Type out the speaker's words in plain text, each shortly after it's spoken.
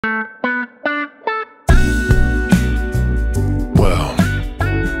Well,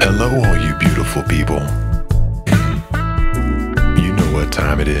 hello all you beautiful people. You know what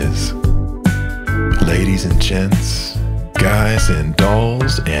time it is. Ladies and gents, guys and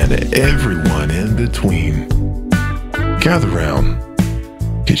dolls, and everyone in between. Gather round.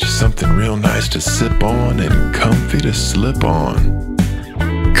 Get you something real nice to sip on and comfy to slip on.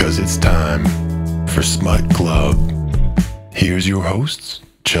 'Cause it's time for Smut Club. Here's your hosts,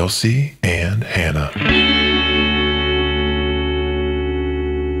 Chelsea and Hannah.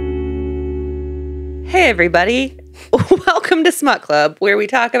 Hey everybody, welcome to Smut Club, where we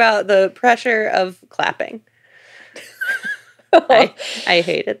talk about the pressure of clapping. I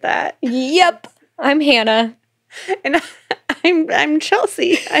hated that. Yep, I'm Hannah. And I'm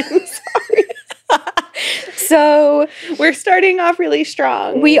Chelsea. I'm sorry. So We're starting off really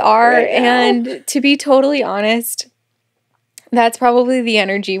strong. we are, right now. and to be totally honest, that's probably the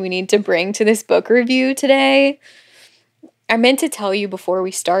energy we need to bring to this book review today. I meant to tell you before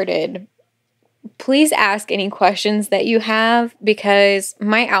we started, please ask any questions that you have, because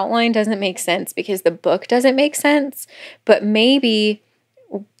my outline doesn't make sense because the book doesn't make sense, but maybe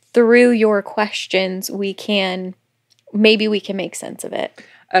through your questions we can make sense of it.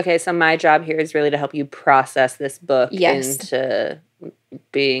 Okay, so my job here is really to help you process this book Yes. into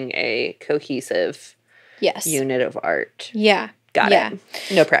being a cohesive Yes. unit of art. Yeah. Got Yeah. it.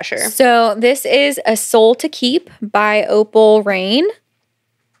 No pressure. So this is A Soul to Keep by Opal Reyne.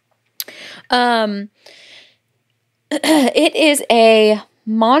 It is a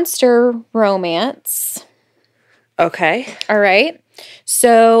monster romance. Okay. All right.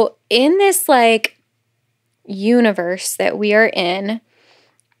 So in this universe that we are in,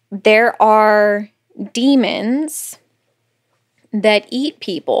 there are demons that eat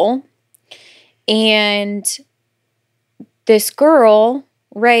people, and this girl,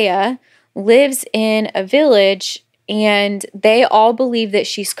 Reyna, lives in a village, and they all believe that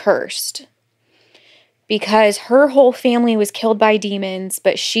she's cursed because her whole family was killed by demons,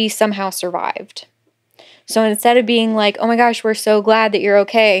 but she somehow survived. So instead of being like, oh my gosh, we're so glad that you're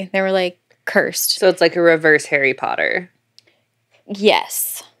okay, they were like, cursed. So it's like a reverse Harry Potter.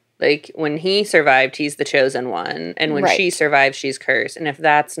 Yes. Like, when he survived, he's the chosen one. And when Right. she survives, she's cursed. And if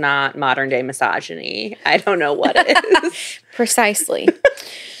that's not modern-day misogyny, I don't know what is. Precisely.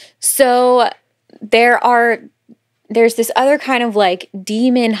 So there's this other kind of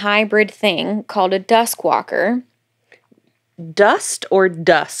demon hybrid thing called a duskwalker. Dust or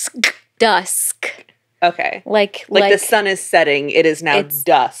dusk? Dusk. Okay. Like the sun is setting. It is now It's-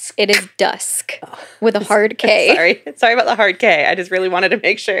 dusk. It is dusk with a hard K. Sorry about the hard K. I just really wanted to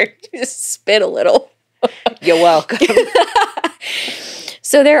make sure. Just spit a little. You're welcome.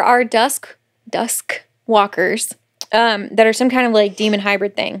 So there are dusk walkers that are some kind of demon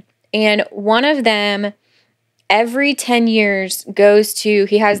hybrid thing. And one of them every 10 years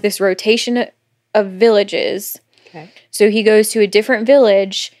he has this rotation of villages. Okay. So he goes to a different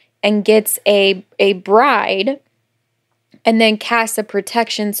village and gets a bride and then casts a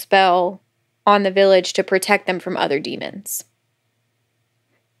protection spell on the village to protect them from other demons.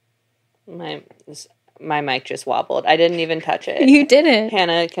 My mic just wobbled. I didn't even touch it. You didn't.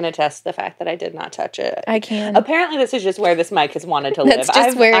 Hannah can attest to the fact that I did not touch it. I can. Apparently, this is just where this mic has wanted to live. That's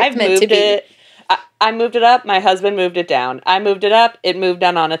just where it's meant to moved be. it. I moved it up. My husband moved it down. I moved it up. It moved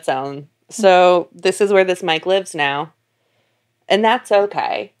down on its own. So this is where this mic lives now. And that's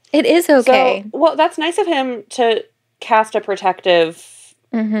okay. It is okay. So, well, that's nice of him to cast a protective.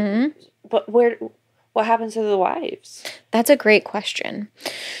 Mm-hmm. But what happens to the wives? That's a great question.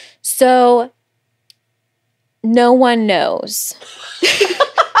 So, no one knows.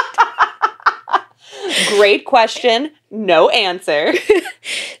 Great question. No answer.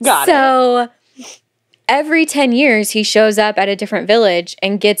 Got it. So, every 10 years, he shows up at a different village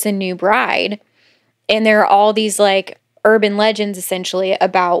and gets a new bride. And there are all these, urban legends, essentially,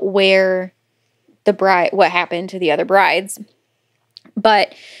 about what happened to the other brides.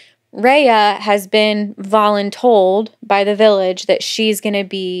 But Reyna has been voluntold by the village that she's going to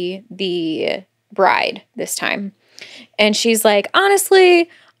be the bride this time. And she's like, honestly,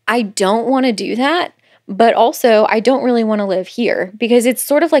 I don't want to do that. But also, I don't really want to live here because it's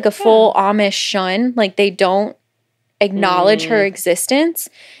sort of like a full Amish shun. Like, they don't acknowledge her existence.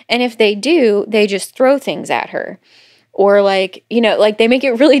 And if they do, they just throw things at her. Or, they make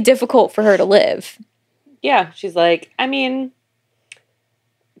it really difficult for her to live. Yeah, she's like, I mean,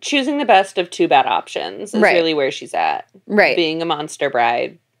 choosing the best of two bad options is really where she's at. Right. Being a monster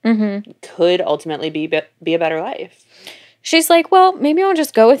bride could ultimately be a better life. She's like, well, maybe I'll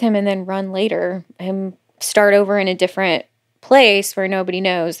just go with him and then run later and start over in a different place where nobody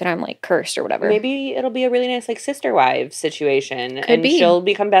knows that I'm like cursed or whatever. Maybe it'll be a really nice like sister wives situation. Could be. She'll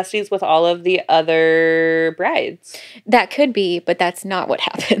become besties with all of the other brides. That could be, but that's not what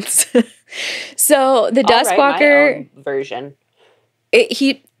happens. So the I'll write my Duskwalker own version.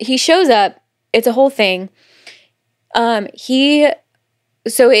 he shows up. It's a whole thing.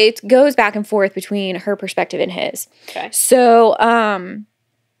 So it goes back and forth between her perspective and his. Okay. So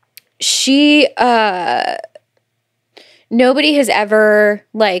she nobody has ever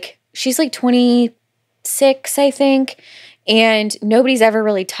like she's like 26, I think, and nobody's ever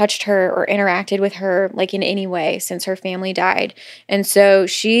really touched her or interacted with her like in any way since her family died. And so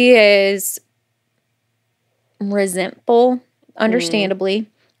she is resentful, understandably.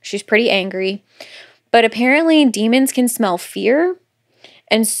 She's pretty angry. But apparently demons can smell fear.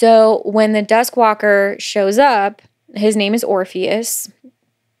 And so when the Duskwalker shows up, his name is Orpheus.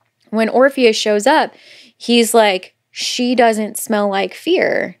 When Orpheus shows up, he's like, she doesn't smell like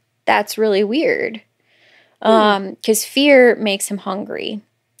fear. That's really weird. Because fear makes him hungry.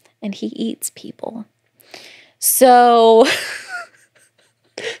 And he eats people. So...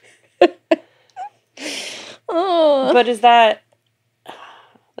 But is that...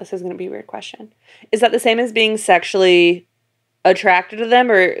 This is going to be a weird question. Is that the same as being sexually attracted to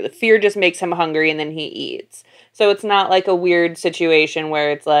them, or fear just makes him hungry and then he eats? So it's not like a weird situation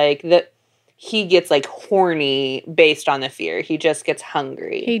where it's like that he gets like horny based on the fear. He just gets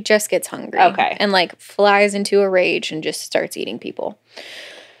hungry. He just gets hungry. Okay. And like flies into a rage and just starts eating people.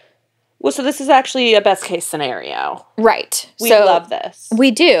 Well, so this is actually a best case scenario. Right. We love this.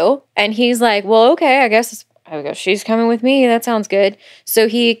 We do. And he's like, well, okay, I guess she's coming with me. That sounds good. So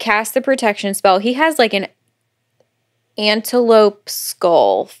he casts the protection spell. He has like an antelope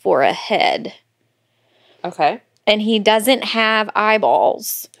skull for a head. Okay. And he doesn't have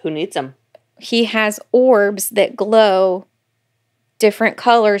eyeballs. Who needs them? He has orbs that glow different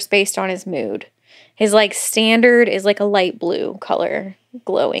colors based on his mood. His like standard is like a light blue color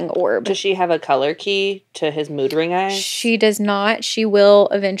glowing orb. Does she have a color key to his mood ring eyes? She does not. She will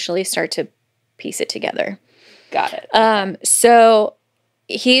eventually start to piece it together. Got it. So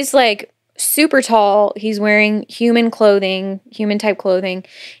he's like super tall. He's wearing human type clothing.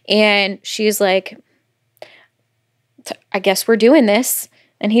 And she's like, I guess we're doing this.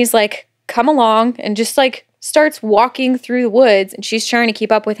 And he's like, come along, and just like starts walking through the woods. And she's trying to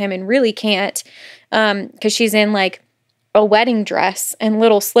keep up with him and really can't, because she's in like a wedding dress and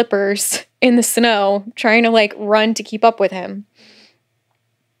little slippers in the snow, trying to like run to keep up with him.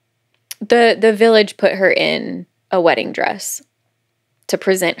 The village put her in a wedding dress to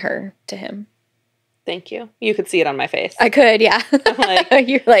present her to him. Thank you. You could see it on my face. I could, yeah. Like,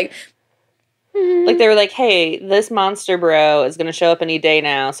 you're like they were like, hey, this monster bro is going to show up any day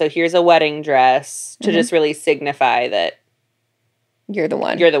now, so here's a wedding dress to just really signify that you're the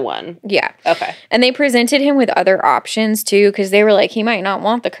one. You're the one. Yeah. Okay. And they presented him with other options too, because they were like, he might not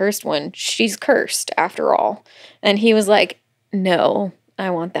want the cursed one. She's cursed after all. And he was like, no, I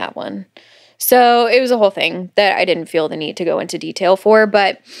want that one. So it was a whole thing that I didn't feel the need to go into detail for,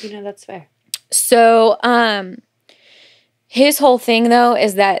 but that's fair. So his whole thing though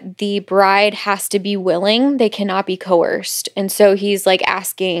is that the bride has to be willing. They cannot be coerced. And so he's like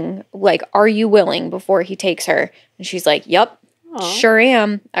asking, like, are you willing, before he takes her? And she's like, yep, sure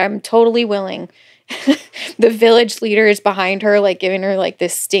am. I'm totally willing. The village leader is behind her, like giving her like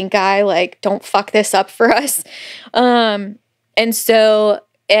this stink eye, like, don't fuck this up for us. And so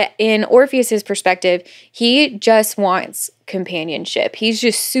in Orpheus's perspective, he just wants companionship. He's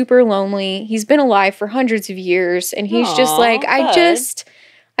just super lonely. He's been alive for hundreds of years, and he's just like, I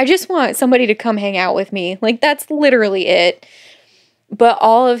just want somebody to come hang out with me. Like, that's literally it. But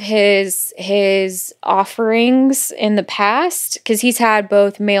all of his offerings in the past, because he's had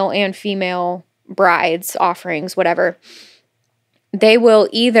both male and female brides offerings, whatever, they will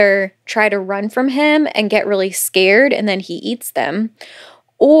either try to run from him and get really scared and then he eats them,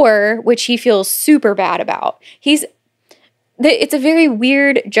 or, which he feels super bad about, it's a very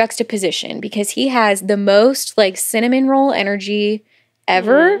weird juxtaposition because he has the most like cinnamon roll energy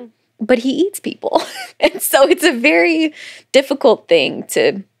ever, but he eats people. And so it's a very difficult thing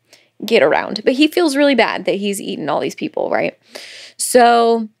to get around. But he feels really bad that he's eaten all these people, right?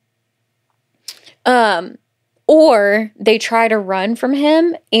 So, or they try to run from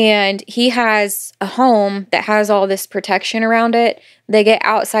him, and he has a home that has all this protection around it. They get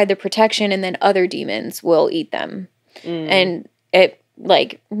outside the protection, and then other demons will eat them. And it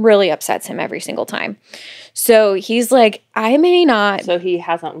like really upsets him every single time. So he's like, I may not. So he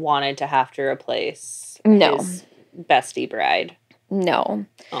hasn't wanted to have to replace his bestie bride. No.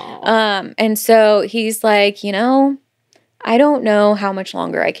 And so he's like, I don't know how much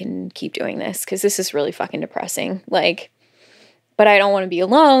longer I can keep doing this because this is really fucking depressing. Like, but I don't want to be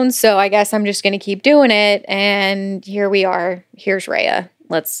alone, so I guess I'm just going to keep doing it. And here we are. Here's Rhea.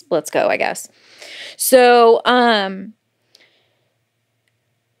 Let's go, I guess. So,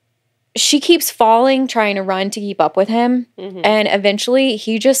 she keeps falling, trying to run to keep up with him. Mm-hmm. And eventually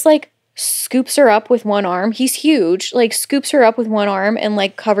he just like scoops her up with one arm. He's huge, like scoops her up with one arm and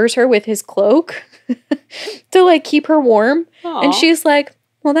like covers her with his cloak to like keep her warm. Aww. And she's like,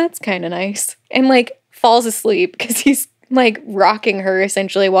 well, that's kind of nice. And like falls asleep because he's like rocking her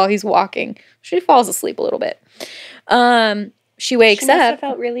essentially while he's walking. She falls asleep a little bit. She wakes up. She must have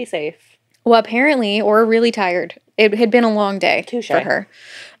felt really safe. Well, apparently, or really tired. It had been a long day for her.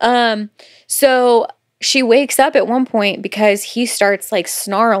 So she wakes up at one point because he starts like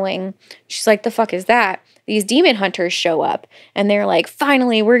snarling. She's like, the fuck is that? These demon hunters show up and they're like,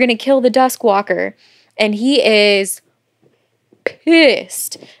 finally, we're going to kill the Duskwalker. And he is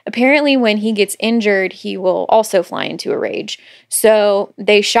pissed. Apparently, when he gets injured, he will also fly into a rage. So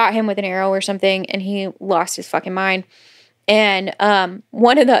they shot him with an arrow or something and he lost his fucking mind. And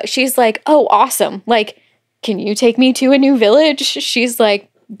she's like, oh, awesome. Like, can you take me to a new village? She's like,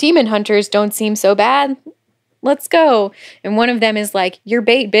 demon hunters don't seem so bad. Let's go. And one of them is like, you're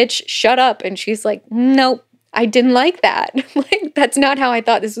bait, bitch. Shut up. And she's like, nope, I didn't like that. Like, that's not how I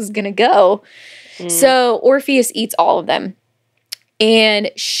thought this was going to go. So Orpheus eats all of them.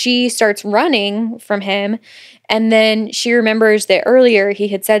 And she starts running from him. And then she remembers that earlier he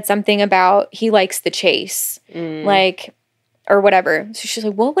had said something about he likes the chase. Like, or whatever. So she's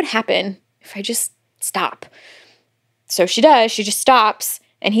like, what would happen if I just stop? So she does. She just stops.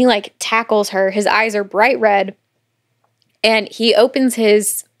 And he like tackles her. His eyes are bright red. And he opens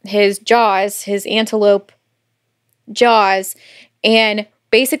his jaws, his antelope jaws, and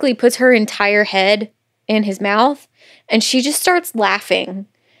basically puts her entire head in his mouth. And she just starts laughing.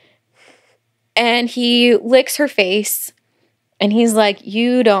 And he licks her face. And he's like,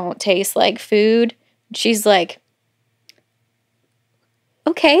 you don't taste like food. She's like,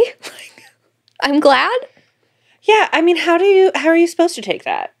 okay. I'm glad. Yeah, I mean, how are you supposed to take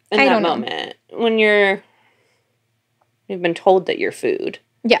that in that moment when you've been told that you're food?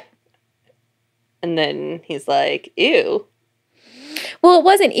 Yeah. And then he's like, ew. Well, it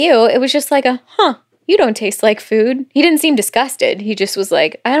wasn't ew. It was just like you don't taste like food. He didn't seem disgusted. He just was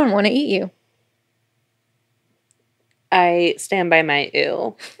like, I don't want to eat you. I stand by my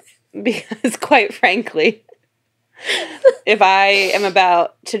ew because quite frankly, if I am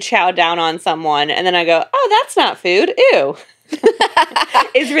about to chow down on someone and then I go, oh, that's not food, ew,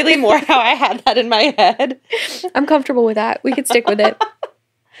 is really more how I had that in my head. I'm comfortable with that. We could stick with it.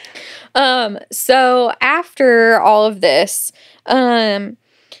 So after all of this,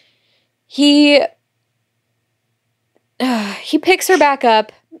 he picks her back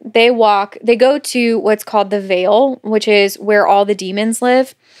up. They go to what's called the Vale, which is where all the demons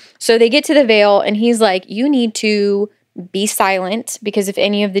live. So they get to the Vale and he's like, you need to be silent because if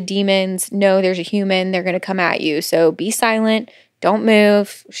any of the demons know there's a human, they're going to come at you. So be silent. Don't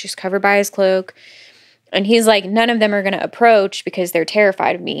move. She's covered by his cloak. And he's like, none of them are going to approach because they're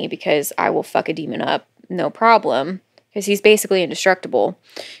terrified of me because I will fuck a demon up. No problem. Because he's basically indestructible.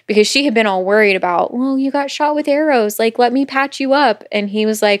 Because she had been all worried about, well, you got shot with arrows. Like, let me patch you up. And he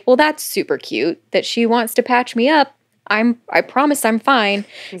was like, well, that's super cute that she wants to patch me up. I promise I'm fine.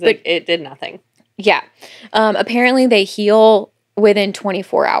 He's like, it did nothing. Yeah. Apparently they heal within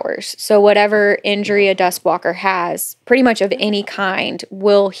 24 hours. So whatever injury a Duskwalker has, pretty much of any kind,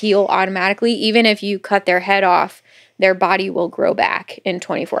 will heal automatically. Even if you cut their head off, their body will grow back in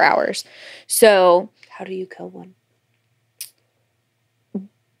 24 hours. So how do you kill one?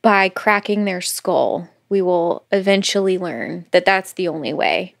 By cracking their skull. We will eventually learn that that's the only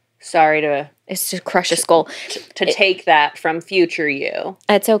way. Sorry to... Is to crush a skull. To take that from future you.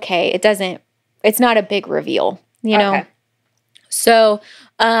 It's okay. It's not a big reveal, you know? Okay. So,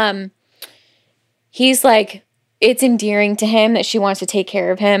 he's like, it's endearing to him that she wants to take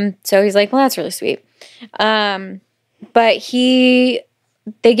care of him. So he's like, well, that's really sweet. But they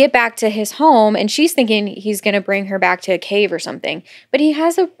get back to his home and she's thinking he's going to bring her back to a cave or something. But he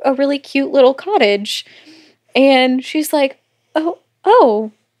has a really cute little cottage. And she's like,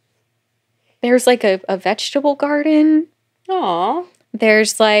 oh. There's like a vegetable garden. Aw.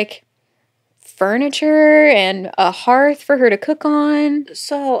 There's like furniture and a hearth for her to cook on.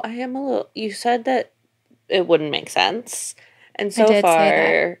 So I am a little... You said that it wouldn't make sense. And so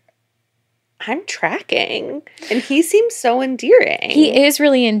far, I'm tracking. And he seems so endearing. He is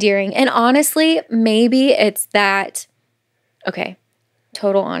really endearing. And honestly, maybe it's that... Okay.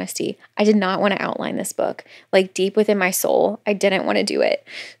 total honesty, I did not want to outline this book. Like deep within my soul, I didn't want to do it.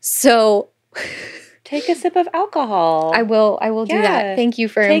 So take a sip of alcohol. I will do that. Thank you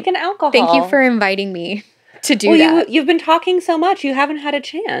for take an alcohol. Thank you for inviting me to do that. You've been talking so much, you haven't had a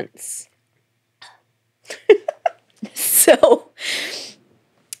chance. So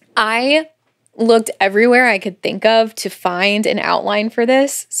I looked everywhere I could think of to find an outline for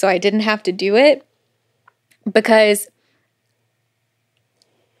this, so I didn't have to do it, because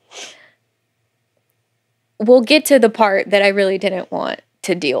we'll get to the part that I really didn't want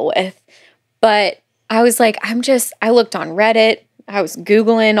to deal with. But I was like, I looked on Reddit, I was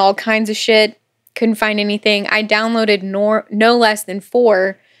Googling all kinds of shit, couldn't find anything. I downloaded no less than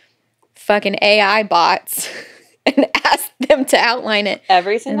 4 fucking AI bots and asked them to outline it.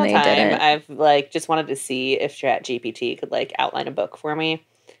 Every single time I've like just wanted to see if ChatGPT could like outline a book for me.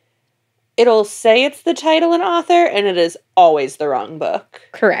 It'll say it's the title and author, and it is always the wrong book.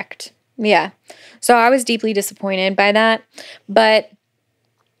 Correct. Yeah. So I was deeply disappointed by that. But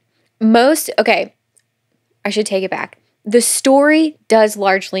okay, I should take it back. The story does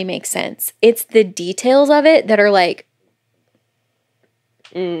largely make sense. It's the details of it that are like,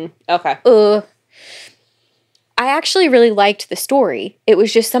 okay. I actually really liked the story. It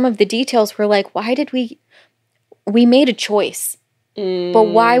was just some of the details were like, why did we made a choice, but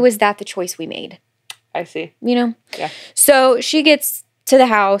why was that the choice we made? I see. You know? Yeah. So she gets to the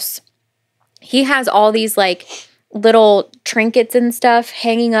house. He has all these like little trinkets and stuff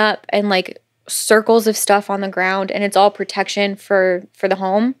hanging up and like circles of stuff on the ground, and it's all protection for the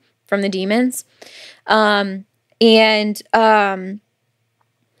home from the demons.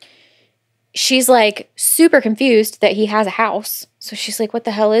 She's like super confused that he has a house. So she's like, what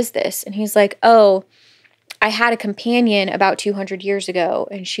the hell is this? And he's like, oh, I had a companion about 200 years ago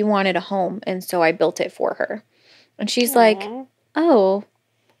and she wanted a home. And so I built it for her. And she's like, oh,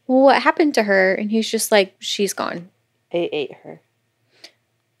 well, what happened to her? And he's just like, she's gone. They ate her.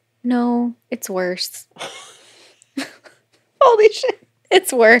 No, it's worse. Holy shit.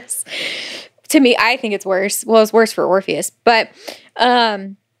 It's worse. To me, I think it's worse. Well, it's worse for Orpheus. But,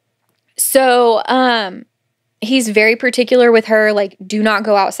 So, he's very particular with her, like, do not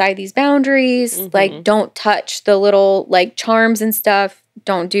go outside these boundaries, like, don't touch the little, like, charms and stuff,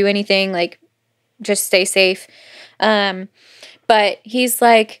 don't do anything, like, just stay safe. But he's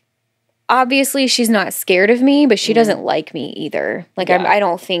like, obviously she's not scared of me, but she doesn't like me either. Like, yeah. I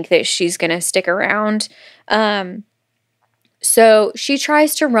don't think that she's gonna stick around. So she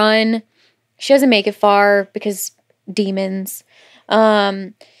tries to run. She doesn't make it far because demons.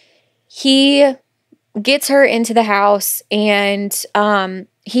 He gets her into the house, and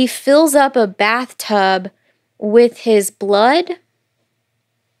he fills up a bathtub with his blood.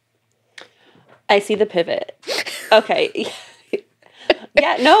 I see the pivot. Okay.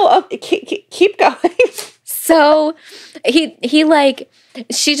 Yeah, no, keep going. So he like,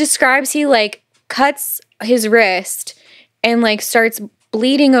 she describes he like cuts his wrist and like starts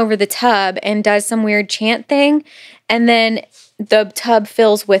bleeding over the tub and does some weird chant thing, and then the tub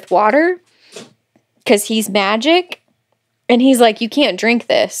fills with water because he's magic, and he's like, you can't drink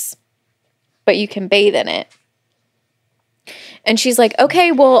this, but you can bathe in it. And she's like,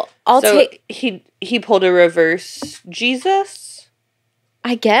 okay, well, I'll take... He pulled a reverse Jesus?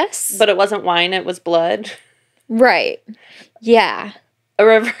 I guess. But it wasn't wine, it was blood. Right. Yeah. A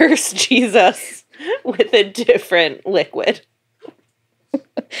reverse Jesus with a different liquid.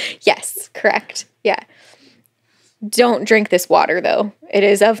 Yes, correct. Yeah. Don't drink this water, though. It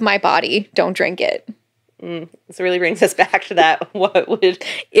is of my body. Don't drink it. This really brings us back to that. What would...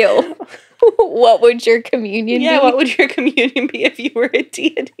 Ew. What would your communion be? Yeah, what would your communion be if you were a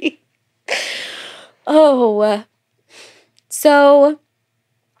deity? Oh. So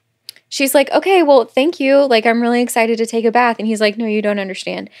she's like, okay, well, thank you. Like, I'm really excited to take a bath. And he's like, no, you don't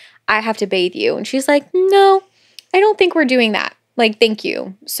understand. I have to bathe you. And she's like, no, I don't think we're doing that. Like, thank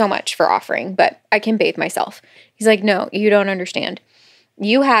you so much for offering, but I can bathe myself. He's like, no, you don't understand.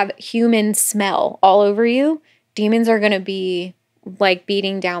 You have human smell all over you. Demons are going to be like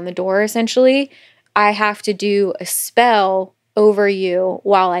beating down the door, essentially. I have to do a spell over you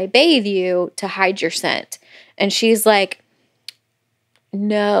while I bathe you to hide your scent. And she's like,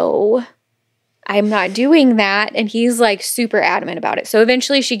 no, I'm not doing that. And he's like super adamant about it. So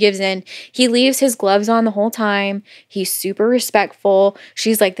eventually she gives in. He leaves his gloves on the whole time. He's super respectful.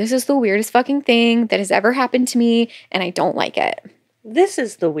 She's like, this is the weirdest fucking thing that has ever happened to me, and I don't like it. This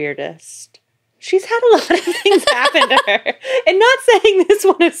is the weirdest. She's had a lot of things happen to her. And not saying this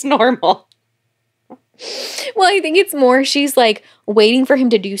one is normal. Well, I think it's more she's like waiting for him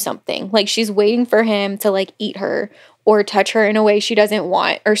to do something. Like she's waiting for him to like eat her or touch her in a way she doesn't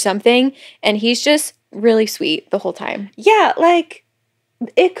want or something. And he's just really sweet the whole time. Yeah, like,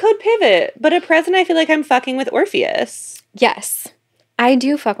 it could pivot, but at present I feel like I'm fucking with Orpheus. Yes. I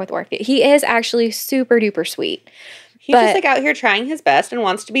do fuck with Orpheus. He is actually super duper sweet. He's just, like, out here trying his best and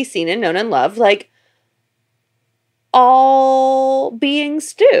wants to be seen and known and loved, like, all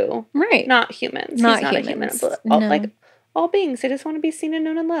beings do. Right. Not humans. Not He's not humans. a human. But No. like, all beings, they just want to be seen and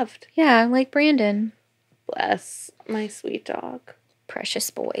known and loved. Yeah, like Brandon. Bless my sweet dog.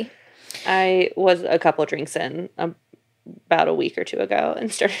 Precious boy. I was a couple drinks in about a week or two ago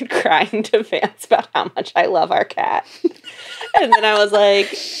and started crying to Vance about how much I love our cat. And then I was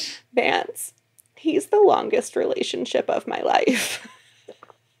like, Vance, he's the longest relationship of my life.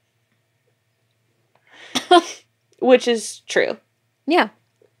 Which is true. Yeah.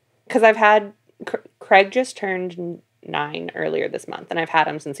 Because I've had, Craig just turned 9 earlier this month, and I've had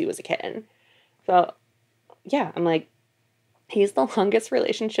him since he was a kitten. So, yeah, I'm like, he's the longest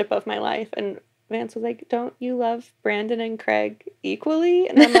relationship of my life. And Vance was like, don't you love Brandon and Craig equally?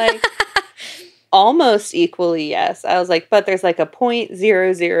 And I'm like, almost equally, yes. I was like, but there's like a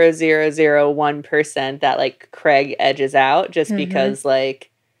 0.00001% that like Craig edges out just because like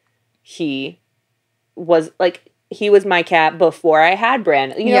he was my cat before I had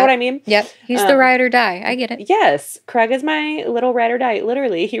Brandon. You know what I mean? Yep. He's the ride or die. I get it. Yes. Craig is my little ride or die.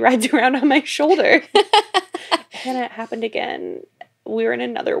 Literally, he rides around on my shoulder. And it happened again. We were in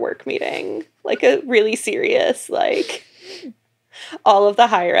another work meeting, like a really serious, like all of the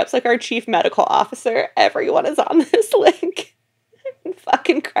higher ups, like our chief medical officer, everyone is on this link. And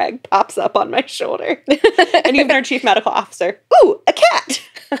fucking Craig pops up on my shoulder. And even our chief medical officer, ooh, a cat.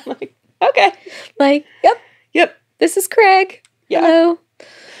 I'm like, okay. Like, yep. This is Craig. Yeah.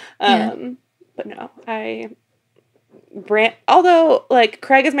 Hello. But no, although, like,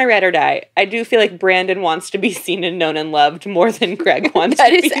 Craig is my ride or die, I do feel like Brandon wants to be seen and known and loved more than Craig wants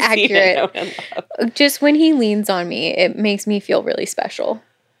to be accurate. seen and known and loved. Just when he leans on me, it makes me feel really special.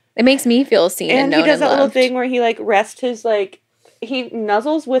 It makes me feel seen and known and loved. And he does that little thing where he, like, rests his, like, he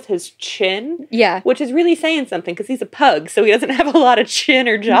nuzzles with his chin. Yeah. Which is really saying something because he's a pug, so he doesn't have a lot of chin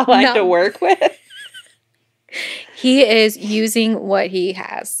or jawline to work with. He is using what he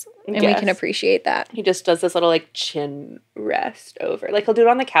has. And we can appreciate that. He just does this little, like, chin rest over. Like, he'll do it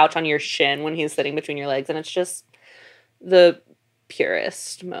on the couch on your shin when he's sitting between your legs, and it's just the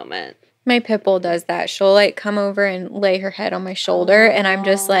purest moment. My pit bull does that. She'll, like, come over and lay her head on my shoulder, and I'm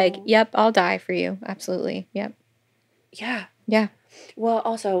just like, yep, I'll die for you. Absolutely. Yep. Yeah. Yeah. Well,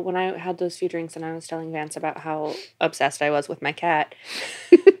 also, when I had those few drinks and I was telling Vance about how obsessed I was with my cat,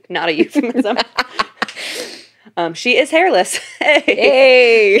 not a euphemism. She is hairless.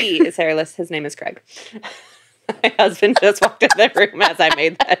 Hey. He is hairless. His name is Craig. My husband just walked in the room as I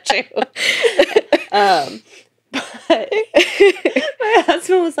made that joke. But my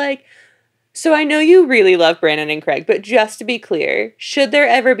husband was like, so I know you really love Brandon and Craig, but just to be clear, should there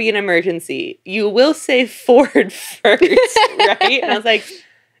ever be an emergency, you will save Ford first, right? And I was like,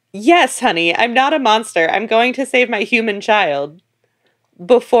 yes, honey, I'm not a monster. I'm going to save my human child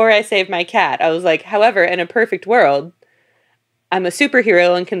before I save my cat. I was like, however, in a perfect world, I'm a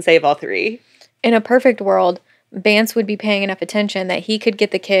superhero and can save all three. In a perfect world, Vance would be paying enough attention that he could get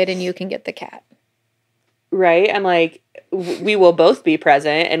the kid and you can get the cat. Right? I'm like, we will both be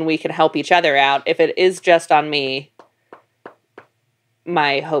present and we can help each other out. If it is just on me,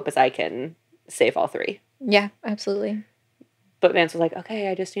 my hope is I can save all three. Yeah, absolutely. But Vance was like, okay,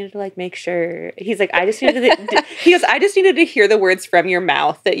 I just needed to, like, make sure. He's like, I just needed to, he goes, I just needed to hear the words from your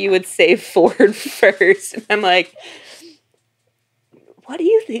mouth that you would save Ford first. And I'm like, what do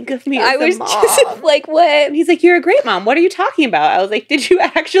you think of me as a mom? Just like, what? And he's like, you're a great mom. What are you talking about? I was like, did you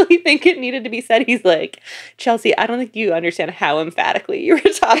actually think it needed to be said? He's like, Chelsea, I don't think you understand how emphatically you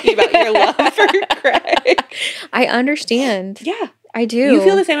were talking about your love for Craig. I understand. Yeah. I do. You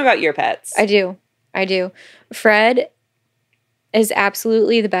feel the same about your pets. I do. Fred is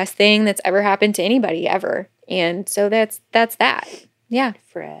absolutely the best thing that's ever happened to anybody ever. And so that's that. Yeah.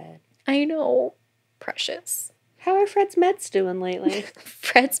 Fred. I know. Precious. How are Fred's meds doing lately?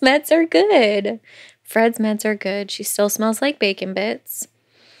 Fred's meds are good. Fred's meds are good. She still smells like bacon bits.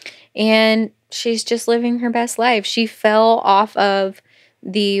 And she's just living her best life. She fell off of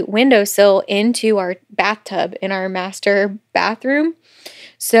the windowsill into our bathtub in our master bathroom.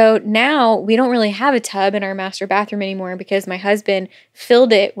 So now we don't really have a tub in our master bathroom anymore because my husband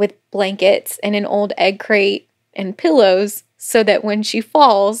filled it with blankets and an old egg crate and pillows so that when she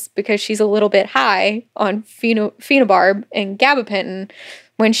falls, because she's a little bit high on phenobarb and gabapentin,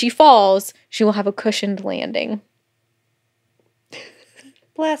 when she falls, she will have a cushioned landing.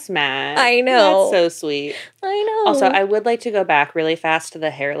 Bless Matt. I know. That's so sweet. I know. Also, I would like to go back really fast to the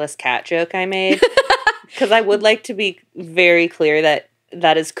hairless cat joke I made. Because I would like to be very clear that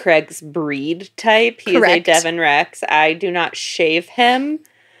that is Craig's breed type. He Correct. is a Devon Rex. I do not shave him.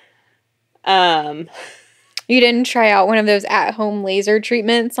 You didn't try out one of those at-home laser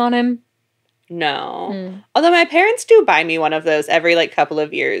treatments on him? No. Although my parents do buy me one of those every like couple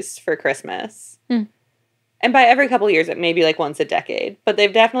of years for Christmas. And by every couple of years, it may be like once a decade. But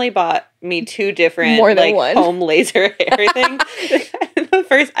they've definitely bought me 2 different More than like one. home laser hair things.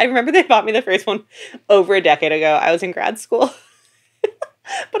 I remember they bought me the first one over a decade ago. I was in grad school.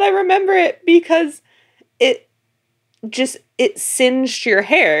 But I remember it because it singed your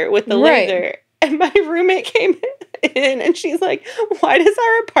hair with the laser. And my roommate came in and she's like, "Why does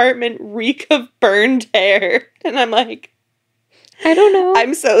our apartment reek of burned hair?" And I'm like, I don't know.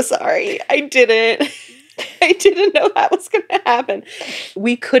 "I'm so sorry. I didn't know that was going to happen."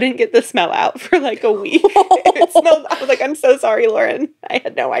 We couldn't get the smell out for like a week. It smelled, I was like, "I'm so sorry, Lauren. I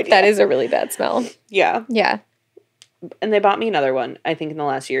had no idea." That is a really bad smell. Yeah. Yeah. And they bought me another one, I think, in the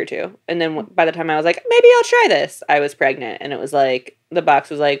last year or two. And then by the time I was like, maybe I'll try this, I was pregnant. And it was like, the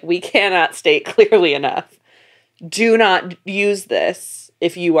box was like, "We cannot state clearly enough. Do not use this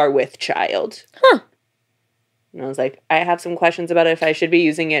if you are with child." Huh. And I was like, I have some questions about if I should be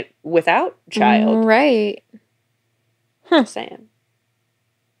using it without child. Right. Huh. Just saying.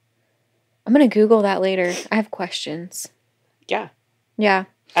 I'm going to Google that later. I have questions. Yeah. Yeah.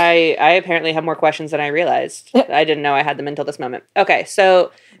 I apparently have more questions than I realized. I didn't know I had them until this moment. Okay,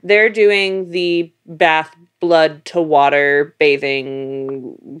 so they're doing the bath blood to water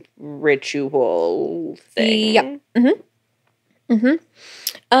bathing ritual thing. Yep.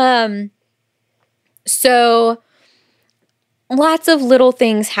 So lots of little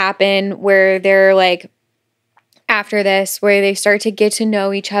things happen where they're like, after this, where they start to get to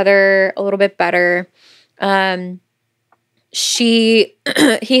know each other a little bit better. He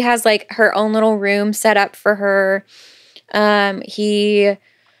has like her own little room set up for her. He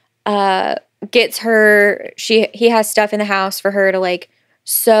gets her, he has stuff in the house for her to like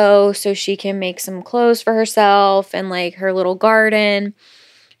sew so she can make some clothes for herself and like her little garden.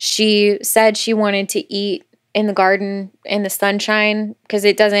 She said she wanted to eat in the garden in the sunshine because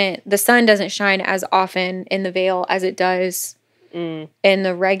the sun doesn't shine as often in the Vale as it does in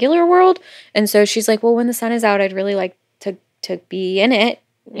the regular world. And so she's like, well, when the sun is out, I'd really like to be in it,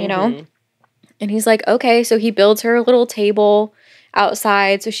 you know? And he's like, okay. So he builds her a little table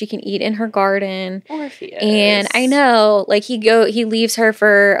outside so she can eat in her garden. Orpheus. And I know, like he leaves her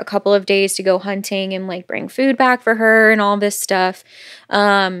for a couple of days to go hunting and like bring food back for her and all this stuff.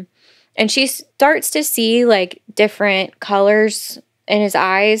 And she starts to see like different colors in his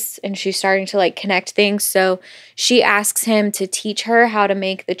eyes and she's starting to like connect things. So she asks him to teach her how to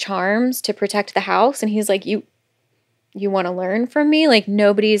make the charms to protect the house. And he's like, you want to learn from me? Like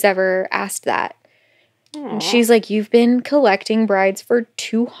nobody's ever asked that. Aww. And she's like, you've been collecting brides for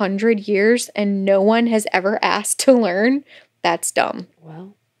 200 years and no one has ever asked to learn? That's dumb.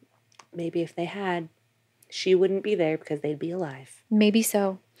 Well, maybe if they had, she wouldn't be there because they'd be alive. Maybe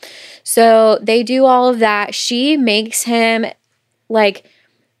so. So they do all of that. She makes him like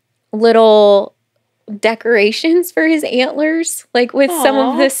little decorations for his antlers, like with some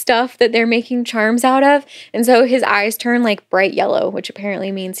of the stuff that they're making charms out of. And so his eyes turn like bright yellow, which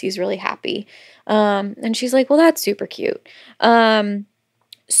apparently means he's really happy. And she's like, well, that's super cute.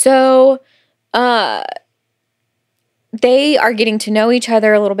 So they are getting to know each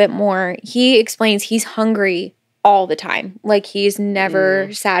other a little bit more. He explains he's hungry all the time. Like he's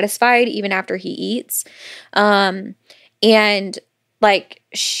never satisfied even after he eats. And like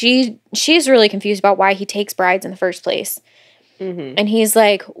she's really confused about why he takes brides in the first place. And he's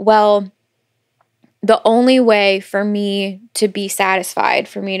like, well, the only way for me to be satisfied,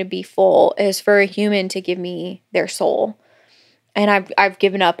 for me to be full, is for a human to give me their soul. And I've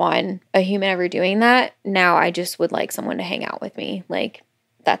given up on a human ever doing that. Now I just would like someone to hang out with me. Like,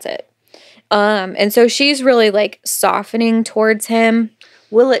 that's it. And so she's really like softening towards him.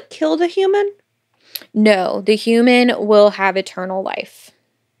 Will it kill the human? No, the human will have eternal life.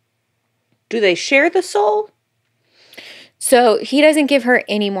 Do they share the soul? So he doesn't give her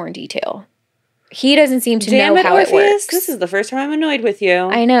any more detail. He doesn't seem to know how it works. This is the first time I'm annoyed with you.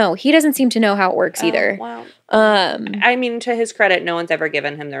 I know. He doesn't seem to know how it works either. Wow. I mean, to his credit, no one's ever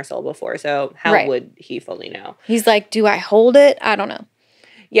given him their soul before, so how would he fully know? He's like, do I hold it? I don't know.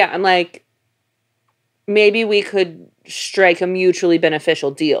 Yeah, I'm like, maybe we could strike a mutually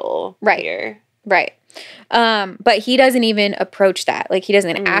beneficial deal here. Right. But he doesn't even approach that. Like, he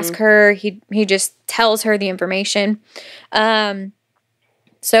doesn't ask her. He just tells her the information.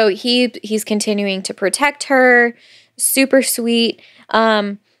 So he's continuing to protect her. Super sweet.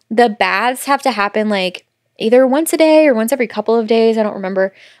 The baths have to happen like either once a day or once every couple of days. I don't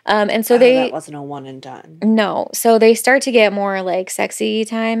remember. And so that wasn't a one and done. No. So they start to get more like sexy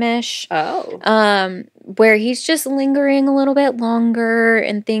time-ish. Oh. Where he's just lingering a little bit longer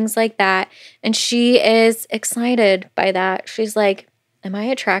and things like that. And she is excited by that. She's like, am I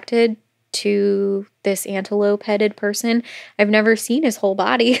attracted to this antelope-headed person? I've never seen his whole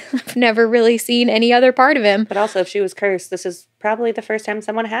body. I've never really seen any other part of him. But also, if she was cursed, this is probably the first time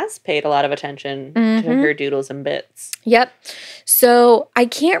someone has paid a lot of attention to her doodles and bits. Yep. So I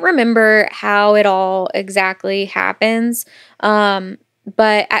can't remember how it all exactly happens. But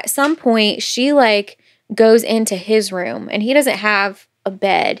at some point, she like goes into his room, and he doesn't have a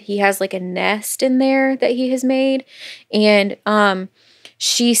bed. He has like a nest in there that he has made. And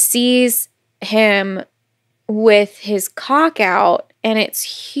she sees him with his cock out, and it's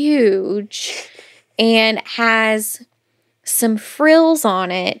huge and has some frills on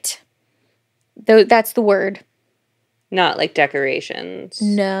it. Though that's the word. Not like decorations.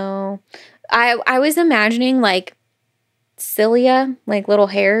 No. I was imagining like cilia, like little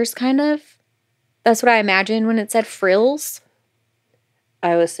hairs kind of. That's what I imagined when it said frills.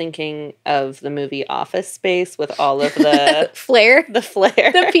 I was thinking of the movie Office Space with all of the Flare. the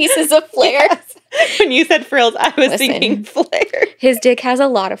flare. The pieces of flare. Yes. When you said frills, I was thinking flare. His dick has a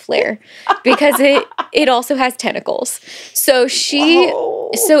lot of flare because it also has tentacles. So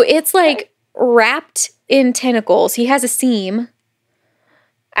so it's like wrapped in tentacles. He has a seam,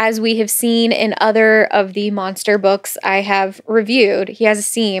 as we have seen in other of the monster books I have reviewed. He has a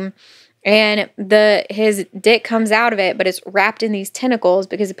seam. And his dick comes out of it, but it's wrapped in these tentacles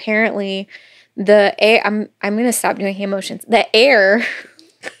because apparently the air. I'm gonna stop doing hand motions. The air.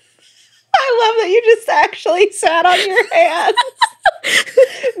 I love that you just actually sat on your hands.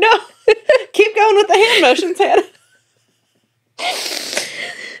 No, keep going with the hand motions, Hannah.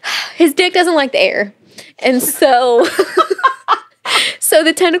 His dick doesn't like the air, and so so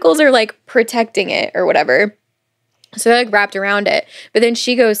the tentacles are like protecting it or whatever. So they're like wrapped around it. But then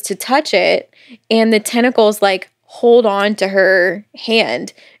she goes to touch it, and the tentacles like hold on to her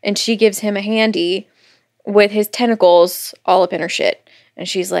hand, and she gives him a handy with his tentacles all up in her shit. And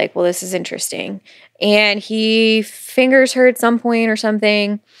she's like, well, this is interesting. And he fingers her at some point or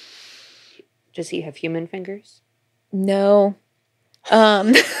something. Does he have human fingers? No.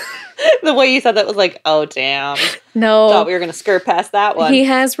 The way you said that was like, oh, damn. No. Thought we were going to skirt past that one. He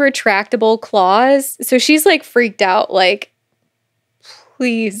has retractable claws. So she's like freaked out, like,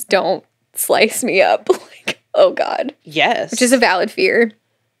 please don't slice me up. Like, oh God. Yes. Which is a valid fear.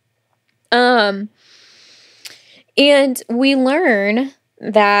 And we learn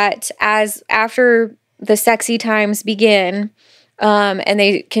that after the sexy times begin, and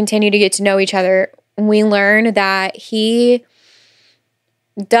they continue to get to know each other, we learn that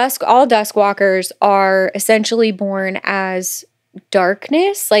all Duskwalkers are essentially born as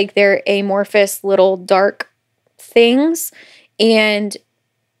darkness, like they're amorphous little dark things, and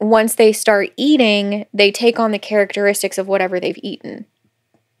once they start eating, they take on the characteristics of whatever they've eaten.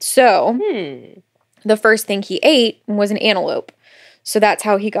 So, the first thing he ate was an antelope, so that's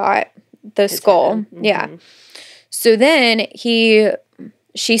how he got the skull. Mm-hmm. Yeah. So then she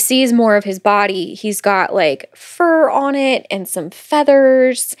sees more of his body. He's got like fur on it and some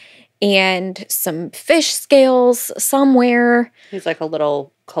feathers and some fish scales somewhere. He's like a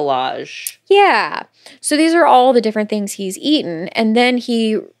little collage. Yeah. So these are all the different things he's eaten. And then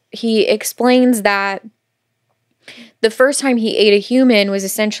he explains that the first time he ate a human was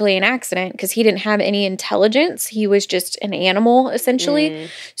essentially an accident because he didn't have any intelligence. He was just an animal, essentially.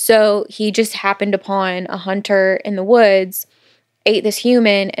 So he just happened upon a hunter in the woods, ate this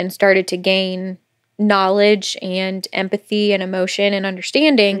human, and started to gain knowledge and empathy and emotion and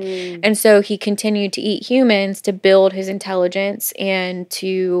understanding. And so he continued to eat humans to build his intelligence and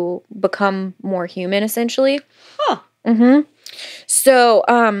to become more human, essentially. Huh. Mm-hmm.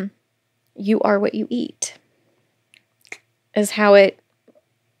 So, you are what you eat is how it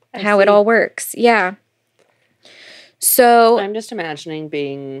all works. Yeah. So I'm just imagining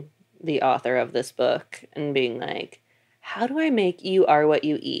being the author of this book and being like, how do I make You Are What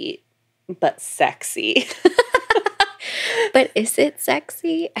You Eat, but sexy? But is it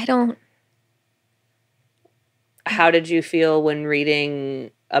sexy? I don't. How did you feel when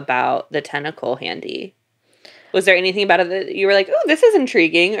reading about the tentacle handy? Was there anything about it that you were like, oh, this is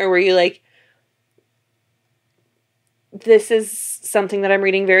intriguing? Or were you like, this is something that I'm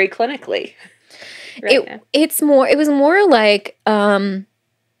reading very clinically right now? It was more like,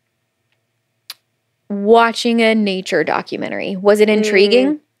 watching a nature documentary. Was it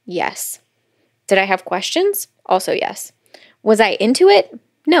intriguing? Yes. Did I have questions? Also, yes. Was I into it?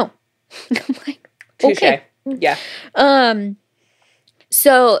 No. I'm like, okay. Yeah.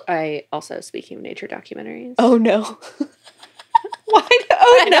 So I also, speaking of nature documentaries. oh no. Why?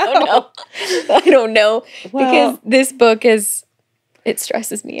 Oh, no. I don't know. Well, because this book it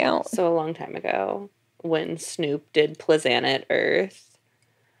stresses me out. so a long time ago, when Snoop did Planet Earth,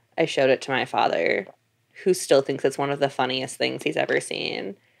 I showed it to my father, who still thinks it's one of the funniest things he's ever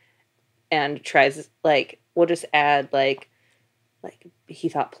seen, and tries, like, we'll just add, like he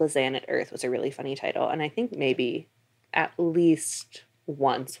thought Planet Earth was a really funny title, and I think maybe at least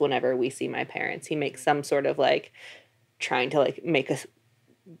once, whenever we see my parents, he makes some sort of, like, trying to, like, make a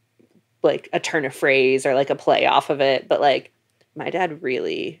turn of phrase or, like, a play off of it, but, like, my dad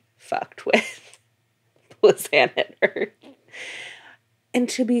really fucked with Planet Earth. And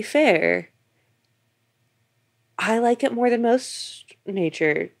to be fair, I like it more than most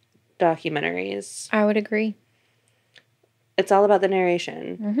nature documentaries. I would agree. It's all about the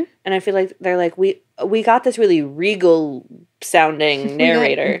narration. Mm-hmm. And I feel like they're like, we got this really regal sounding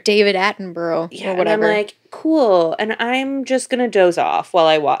narrator. David Attenborough Yeah, or whatever. and I'm like, cool. And I'm just going to doze off while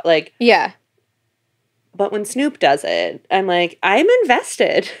I watch. Like, yeah. But when Snoop does it, I'm like, I'm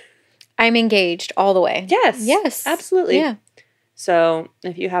invested. I'm engaged all the way. Yes. Yes. Absolutely. Yeah. So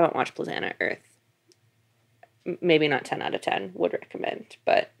if you haven't watched Planet Earth, maybe not 10 out of 10 would recommend.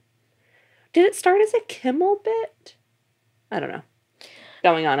 But did it start as a Kimmel bit? I don't know.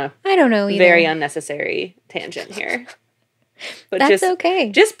 Going on a I don't know either. very unnecessary tangent here. But That's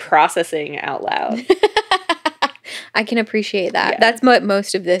okay. Just processing out loud. I can appreciate that. Yeah. That's what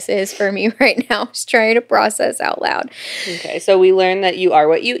most of this is for me right now, is trying to process out loud. Okay, so we learned that you are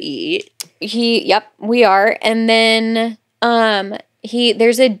what you eat. Yep, we are. And then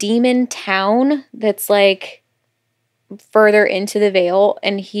there's a demon town that's like further into the Vale,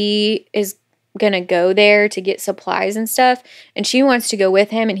 and he is gonna go there to get supplies and stuff, and she wants to go with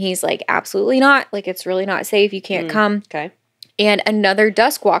him, and he's like, absolutely not, like, it's really not safe, you can't come. Okay. And another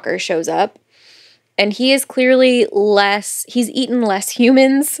Duskwalker shows up, and he is clearly he's eaten less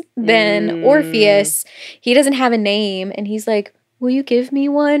humans than Orpheus. He doesn't have a name, and he's like, will you give me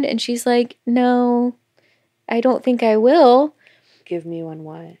one? And she's like, no, I don't think I will. Give me one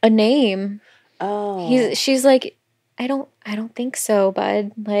what? A name. Oh. She's like, I don't think so,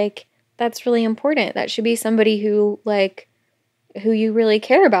 bud. Like, that's really important. That should be somebody who you really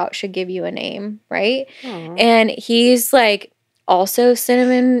care about should give you a name, right? Aww. And he's like also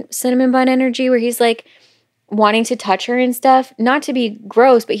cinnamon bun energy, where he's like wanting to touch her and stuff, not to be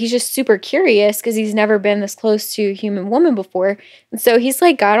gross, but he's just super curious because he's never been this close to a human woman before. And so he's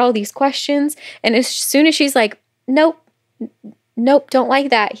like got all these questions, and as soon as she's like, nope, don't like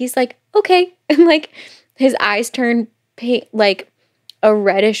that, he's like, okay. And like his eyes turn pink, like a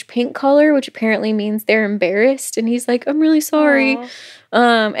reddish pink color, which apparently means they're embarrassed, and he's like, I'm really sorry.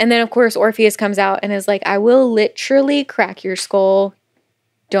 And then of course Orpheus comes out and is like, I will literally crack your skull,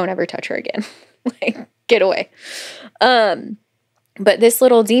 don't ever touch her again. Like, get away. But this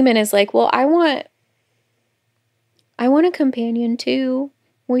little demon is like, well, I want a companion too.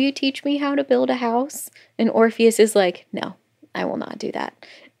 Will you teach me how to build a house? And Orpheus is like, no, I will not do that.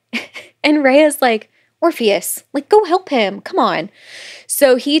 And Rhea's like, Orpheus, like, go help him. Come on.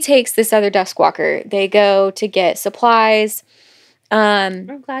 So he takes this other Duskwalker. They go to get supplies.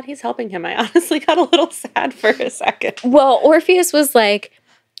 I'm glad he's helping him. I honestly got a little sad for a second. Well, Orpheus was like,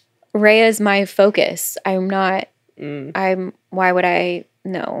 Rhea's my focus. I'm not, why would I?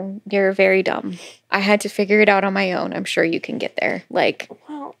 No, you're very dumb. I had to figure it out on my own. I'm sure you can get there. Like,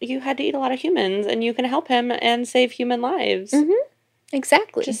 well, you had to eat a lot of humans, and you can help him and save human lives. Mm-hmm.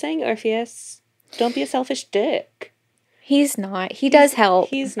 Exactly. Just saying, Orpheus. Don't be a selfish dick. He's not. He does help.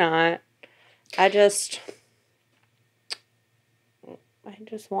 He's not. I just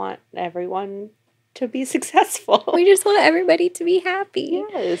want everyone to be successful. We just want everybody to be happy.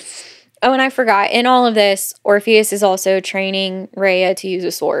 Yes. Oh, and I forgot. In all of this, Orpheus is also training Rhea to use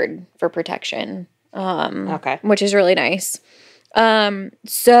a sword for protection. Okay. Which is really nice.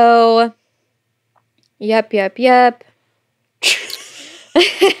 So, yep.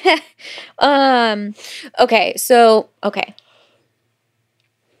 Okay.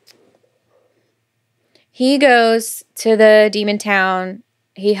 He goes to the demon town.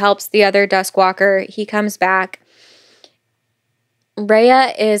 He helps the other Duskwalker. He comes back.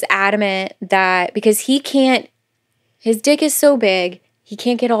 Rhea is adamant that because his dick is so big, he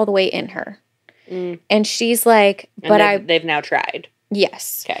can't get all the way in her. And she's like, they've now tried.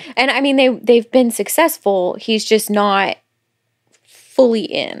 Yes. Okay. And I mean, they've been successful. He's just not fully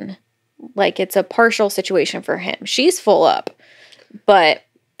in. Like, it's a partial situation for him. She's full up, but...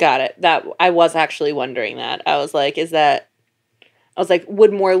 Got it. That I was actually wondering that. I was like,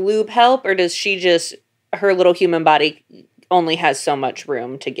 would more lube help, or does she just, her little human body only has so much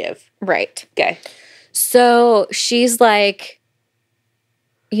room to give? Right. Okay. So she's like,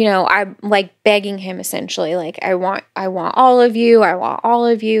 you know, I'm like begging him essentially, like, I want all of you. I want all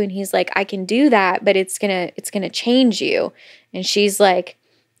of you. And he's like, I can do that, but it's gonna change you. And she's like,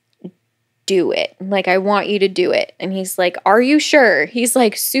 do it. Like, I want you to do it. And he's like, are you sure? He's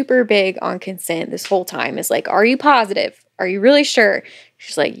like super big on consent this whole time. Is like, are you positive? Are you really sure?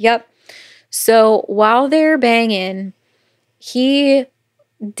 She's like, yep. So while they're banging, he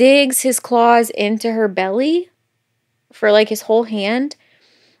digs his claws into her belly for like his whole hand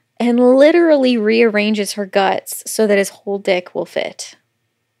and literally rearranges her guts so that his whole dick will fit.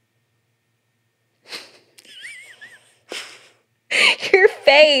 Your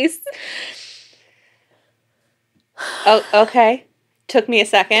face. Oh, okay. Took me a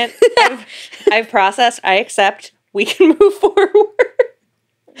second. I've processed. I accept. We can move forward.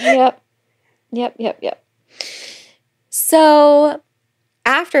 Yep. So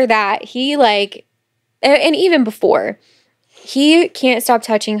after that, he like, and even before, he can't stop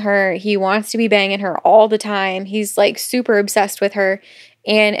touching her. He wants to be banging her all the time. He's like super obsessed with her.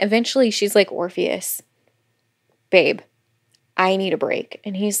 And eventually she's like, Orpheus, babe, I need a break.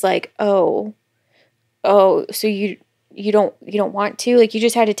 And he's like, oh, so you don't want to? Like, you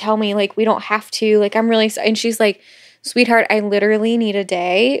just had to tell me, like, we don't have to. Like, I'm really sorry. And she's like, sweetheart, I literally need a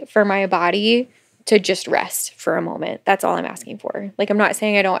day for my body to just rest for a moment. That's all I'm asking for. Like, I'm not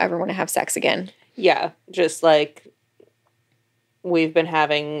saying I don't ever want to have sex again. Yeah, just like we've been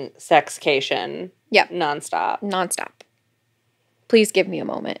having sexcation. Yep. Nonstop. Please give me a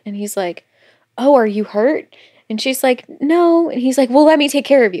moment. And he's like, oh, are you hurt? And she's like, no. And he's like, well, let me take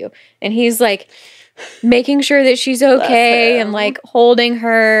care of you. And he's like making sure that she's okay and like holding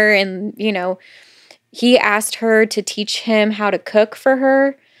her. And, you know, he asked her to teach him how to cook for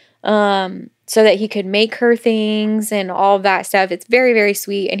her so that he could make her things and all of that stuff. It's very, very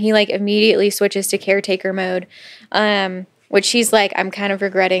sweet. And he like immediately switches to caretaker mode, which she's like, I'm kind of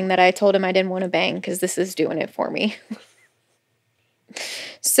regretting that I told him I didn't want to bang because this is doing it for me.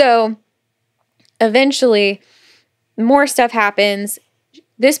 So eventually more stuff happens.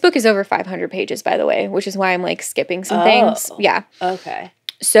 This book is over 500 pages, by the way, which is why I'm like skipping some things. Yeah. Okay.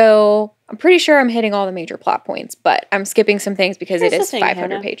 So I'm pretty sure I'm hitting all the major plot points, but I'm skipping some things because Here's it the is thing,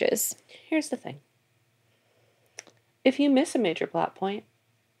 500 Hannah. pages. Here's the thing. If you miss a major plot point,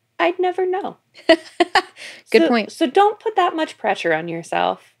 I'd never know. Good point. So don't put that much pressure on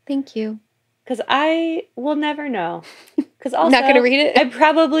yourself. Thank you. Because I will never know. Because also, Not going to read it? I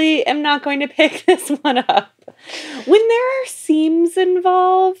probably am not going to pick this one up. When there are seams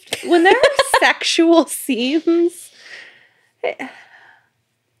involved, when there are sexual seams,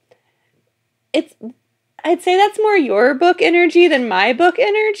 I'd say that's more your book energy than my book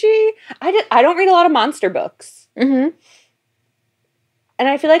energy. I don't read a lot of monster books. Mm-hmm. And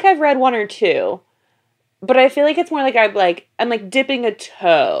I feel like I've read one or two. But I feel like it's more like I'm like dipping a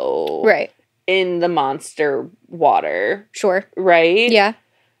toe. Right. In the monster water. Sure. Right? Yeah.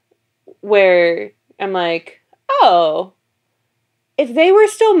 Where I'm like, oh, if they were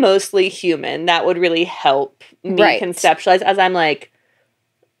still mostly human, that would really help me conceptualize as I'm like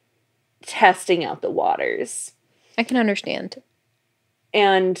testing out the waters. I can understand.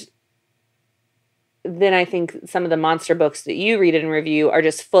 And then I think some of the monster books that you read and review are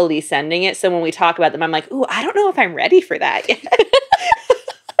just fully sending it. So when we talk about them, I'm like, ooh, I don't know if I'm ready for that yet.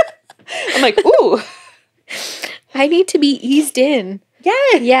 I'm like, ooh. I need to be eased in.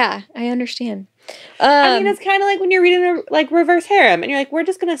 Yeah. Yeah, I understand. I mean, it's kind of like when you're reading a like reverse harem and you're like, we're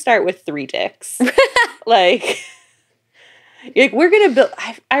just going to start with 3 dicks. Like, you're like, we're going to build.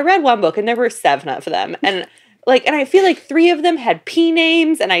 I read one book and there were 7 of them. And like, and I feel like 3 of them had P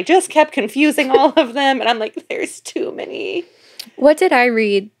names and I just kept confusing all of them. And I'm like, there's too many. What did I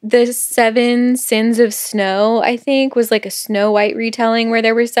read? The 7 Sins of Snow, I think, was like a Snow White retelling where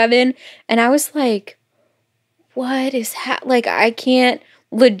there were 7. And I was like, what is like, I can't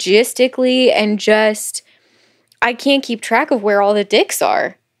logistically and just, I can't keep track of where all the dicks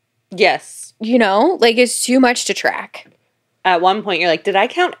are. Yes. You know, like it's too much to track. At one point, you're like, did I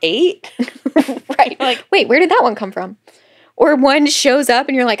count 8? Right. Like, wait, where did that one come from? Or one shows up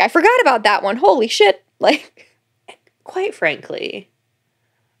and you're like, I forgot about that one. Holy shit. Like, quite frankly,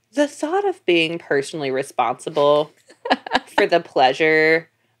 the thought of being personally responsible for the pleasure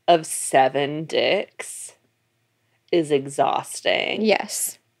of 7 dicks is exhausting.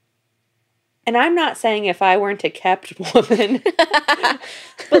 yes. And I'm not saying if I weren't a kept woman,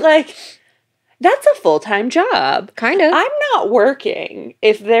 but like, That's a full-time job. Kind of. I'm not working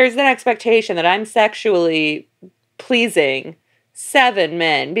if there's an expectation that I'm sexually pleasing 7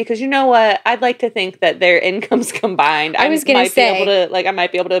 men, because you know what? I'd like to think that their incomes combined, I was gonna say, I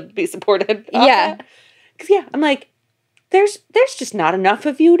might be able to be supported. Yeah. Because I'm like, there's just not enough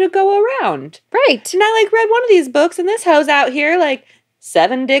of you to go around. Right. And I like read one of these books, and this hoe's out here like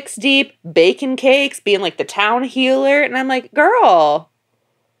 7 dicks deep, baking cakes, being like the town healer, and I'm like, girl,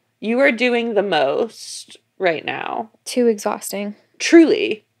 you are doing the most right now. Too exhausting.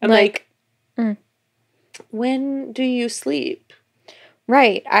 Truly. I'm like mm. When do you sleep?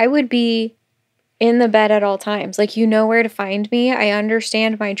 Right. I would be in the bed at all times. Like, you know where to find me. I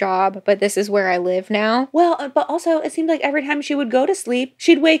understand my job, but this is where I live now. Well, but also it seemed like every time she would go to sleep,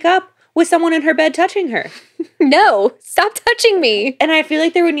 she'd wake up with someone in her bed touching her. No, stop touching me. And I feel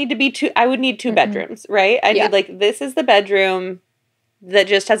like there would need to be I would need 2 bedrooms, right? I need like, this is the bedroom that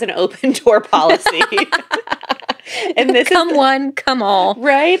just has an open door policy. And this come one, come all.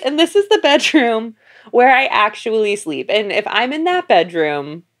 Right? And this is the bedroom where I actually sleep. And if I'm in that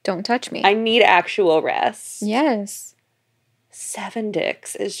bedroom, don't touch me. I need actual rest. Yes. 7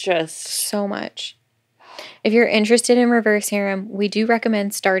 dicks is just so much. If you're interested in reverse harem, we do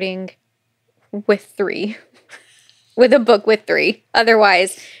recommend starting with 3. With a book with 3.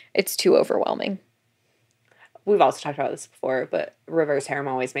 Otherwise, it's too overwhelming. We've also talked about this before, but reverse harem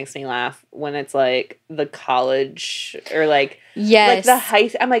always makes me laugh when it's like the college or like, yes,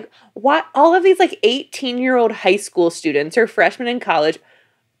 like I'm like, what? All of these like 18-year-old high school students or freshmen in college,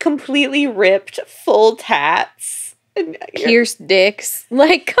 completely ripped, full tats, and pierced dicks.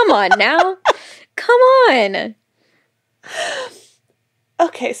 Like, come on now, come on.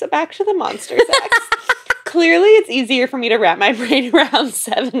 Okay, so back to the monster sex. Clearly, it's easier for me to wrap my brain around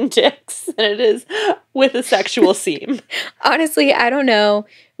 7 dicks than it is with a sexual seam. Honestly, I don't know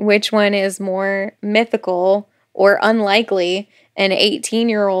which one is more mythical or unlikely. An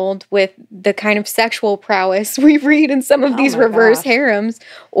 18-year-old with the kind of sexual prowess we read in some of these reverse harems,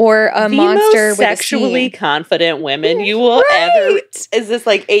 or a monster most with sexually a seam. confident women you will ever. Is this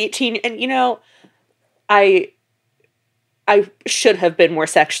like 18? And you know, I should have been more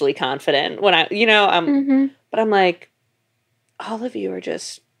sexually confident when but I'm like, all of you are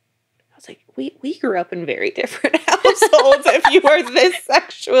just, I was like, we grew up in very different households if you are this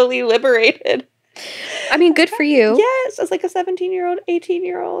sexually liberated. I mean, good for you. Yes, as like a 17-year-old,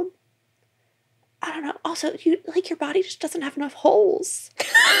 18-year-old. I don't know. Also, your body just doesn't have enough holes.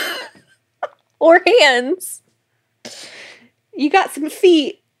 Or hands. You got some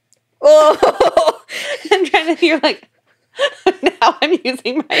feet. Oh, I'm trying to, you're like, now I'm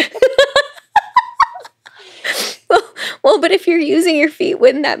using my... Well, but if you're using your feet,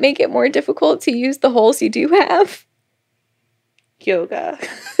 wouldn't that make it more difficult to use the holes you do have? Yoga.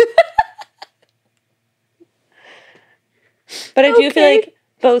 But I do feel like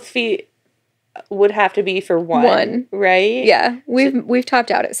both feet would have to be for one, right? Yeah, we've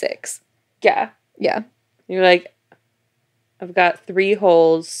topped out at 6. Yeah. Yeah. You're like, I've got 3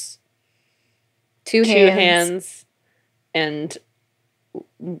 holes, 2 hands, and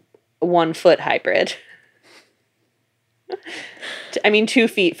 1 foot hybrid. I mean, 2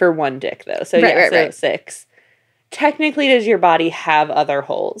 feet for 1 dick, though. So, right. 6. Technically, does your body have other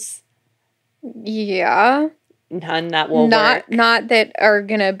holes? Yeah. None that will work. Not that are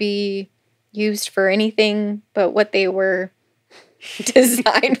going to be used for anything but what they were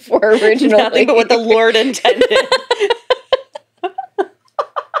designed for originally. Nothing but what the Lord intended.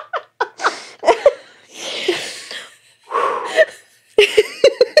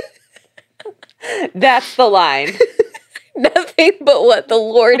 That's the line. Nothing but what the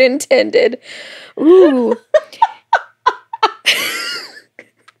Lord intended. Ooh.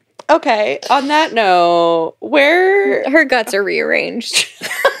 Okay, on that note, where... Her guts are rearranged.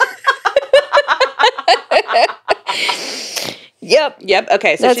 Yep.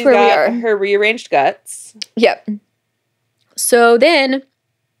 Okay, so that's she's where got we are. Her rearranged guts. Yep. So then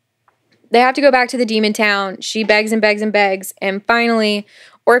they have to go back to the demon town. She begs and begs and begs, and finally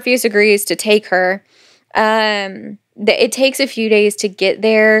Orpheus agrees to take her. It takes a few days to get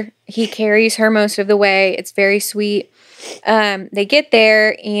there. He carries her most of the way. It's very sweet. They get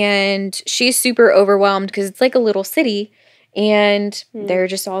there, and she's super overwhelmed because it's like a little city, and there are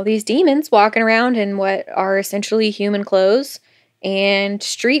just all these demons walking around in what are essentially human clothes, and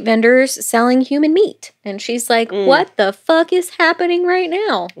street vendors selling human meat. And she's like, what the fuck is happening right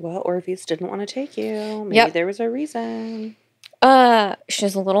now? Well, Orpheus didn't want to take you. Maybe there was a reason.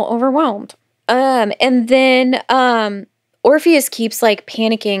 She's a little overwhelmed. And then Orpheus keeps like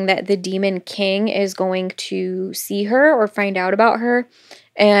panicking that the demon king is going to see her or find out about her.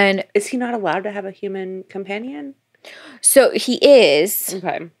 And Is he not allowed to have a human companion? so he is.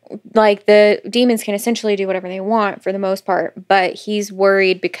 Okay. Like, the demons can essentially do whatever they want for the most part, but he's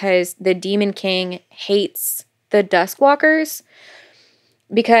worried because the Demon King hates the Duskwalkers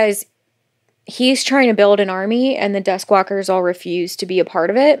because he's trying to build an army and the Duskwalkers all refuse to be a part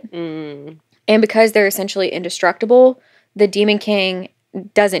of it. And because they're essentially indestructible, the Demon King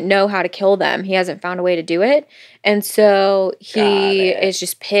doesn't know how to kill them. He hasn't found a way to do it. And so he is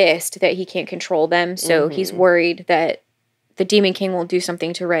just pissed that he can't control them. So he's worried that the Demon King will do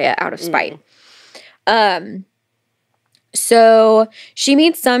something to Rhea out of spite. So she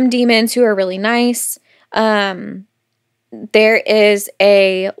meets some demons who are really nice. There is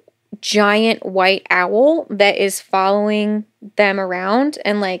a giant white owl that is following them around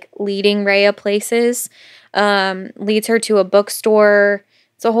and like leading Rhea places. Leads her to a bookstore.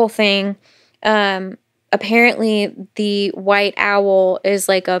 It's a whole thing. Apparently the white owl is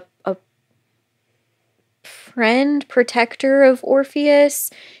like a friend, protector of Orpheus.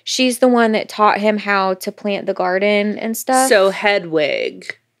 She's the one that taught him how to plant the garden and stuff. So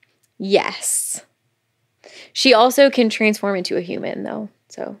Hedwig. Yes. She also can transform into a human though.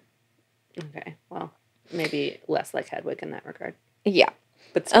 So. Okay. Well, maybe less like Hedwig in that regard. Yeah.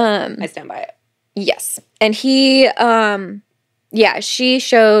 But still, I stand by it. Yes. And he, she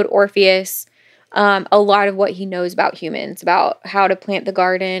showed Orpheus a lot of what he knows about humans, about how to plant the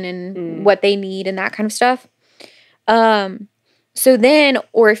garden and what they need and that kind of stuff. So then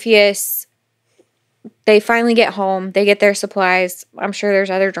Orpheus, they finally get home. They get their supplies. I'm sure there's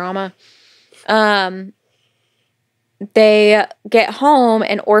other drama. They get home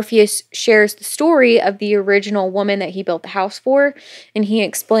and Orpheus shares the story of the original woman that he built the house for. And he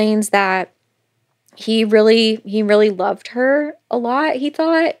explains that he really loved her a lot, he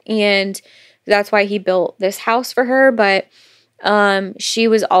thought. And that's why he built this house for her. But she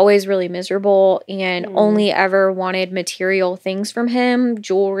was always really miserable and only ever wanted material things from him,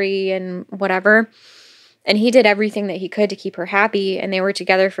 jewelry and whatever. And he did everything that he could to keep her happy. And they were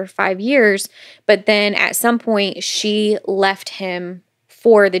together for 5 years. But then at some point, she left him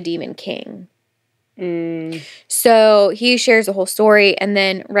for the Demon King. So he shares the whole story. And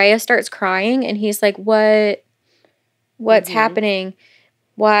then Rhea starts crying. And he's like, what's happening?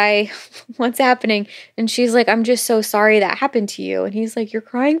 Why? What's happening? And she's like, I'm just so sorry that happened to you. And he's like, you're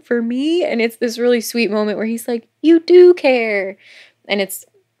crying for me? And it's this really sweet moment where he's like, you do care. And it's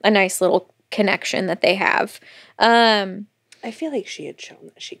a nice little connection that they have. I feel like she had shown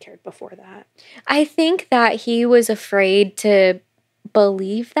that she cared before that. I think that he was afraid to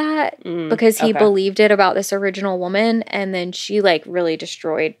believe that because he believed it about this original woman, and then she like really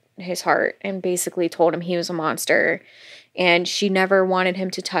destroyed his heart and basically told him he was a monster and she never wanted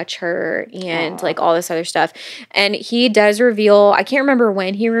him to touch her and like all this other stuff. And he does reveal, I can't remember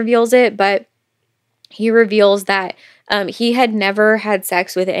when he reveals it, but he reveals that he had never had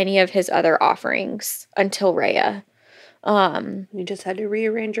sex with any of his other offerings until Rhea. You just had to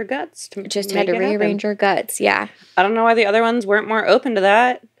rearrange your guts. Her guts, yeah. I don't know why the other ones weren't more open to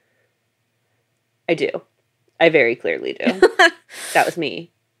that. I do. I very clearly do. That was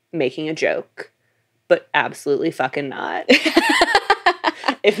me making a joke, but absolutely fucking not.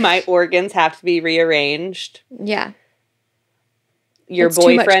 If my organs have to be rearranged. Yeah. Your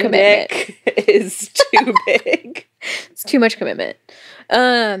boyfriend dick is too big. It's too much commitment.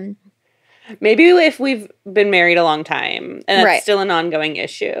 Maybe if we've been married a long time and that's still an ongoing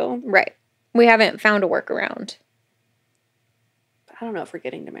issue. Right. We haven't found a workaround. I don't know if we're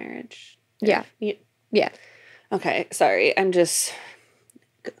getting to marriage. Yeah. Yeah. Okay. Sorry. I'm just...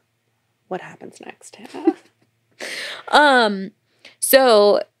 What happens next, Hannah?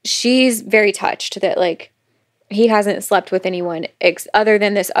 So she's very touched that like he hasn't slept with anyone other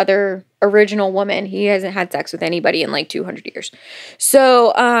than this other original woman. He hasn't had sex with anybody in like 200 years.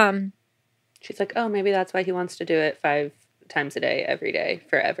 So, she's like, oh, maybe that's why he wants to do it 5 times a day, every day,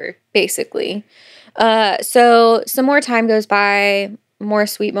 forever. Basically. So some more time goes by, more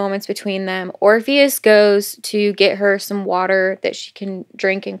sweet moments between them. Orpheus goes to get her some water that she can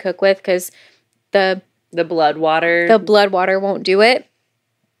drink and cook with because the blood water. The blood water won't do it.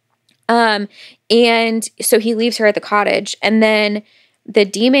 And so he leaves her at the cottage, and then the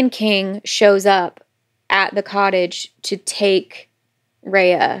Demon King shows up at the cottage to take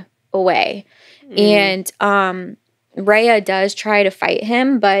Rhea away. And Rhea does try to fight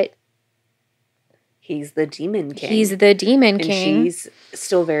him, but he's the Demon King. And she's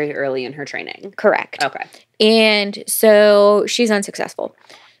still very early in her training. Correct. Okay. And so she's unsuccessful.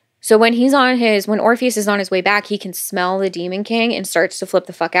 So when Orpheus is on his way back, he can smell the Demon King and starts to flip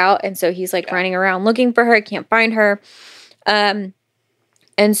the fuck out. And so he's like running around looking for her, can't find her.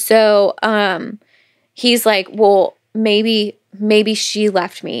 And so he's like, well, maybe she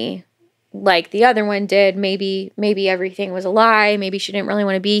left me like the other one did. Maybe everything was a lie. Maybe she didn't really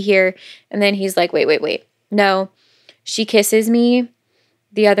want to be here. And then he's like, wait. No, she kisses me.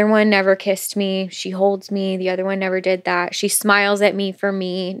 The other one never kissed me. She holds me. The other one never did that. She smiles at me for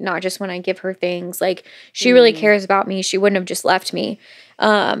me, not just when I give her things. Like, she really cares about me. She wouldn't have just left me.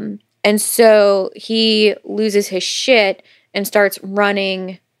 And so he loses his shit and starts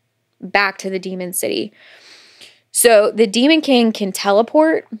running back to the demon city. So the demon king can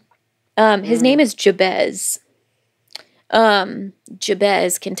teleport. His name is Jabez.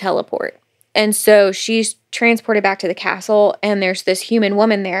 Jabez can teleport. And so she's transported back to the castle, and there's this human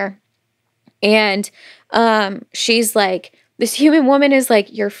woman there. And she's like, this human woman is like,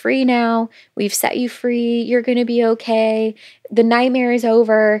 you're free now. We've set you free. You're going to be okay. The nightmare is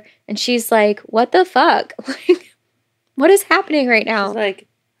over. And she's like, what the fuck? Like, what is happening right now? She's like,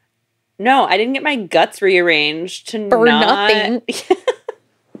 no, I didn't get my guts rearranged For nothing.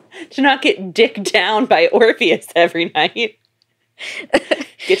 To not get dicked down by Orpheus every night.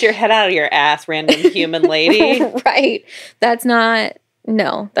 Get your head out of your ass, random human lady. Right. That's not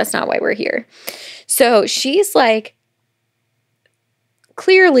why we're here. So she's like,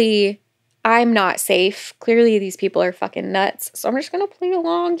 clearly, I'm not safe. Clearly, these people are fucking nuts. So I'm just going to play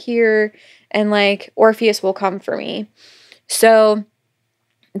along here, and like, Orpheus will come for me. So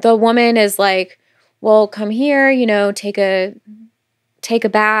the woman is like, well, come here, take a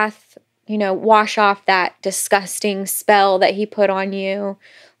bath, wash off that disgusting spell that he put on you,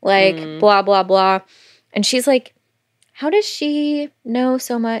 like, blah, blah, blah. And she's like, how does she know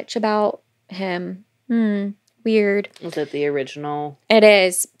so much about him? Weird. Was it the original? It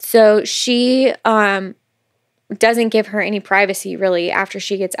is. So she doesn't give her any privacy, really, after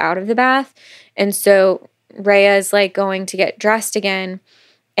she gets out of the bath. And so Rhea is, like, going to get dressed again.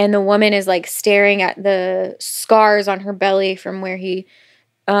 And the woman is, like, staring at the scars on her belly from where he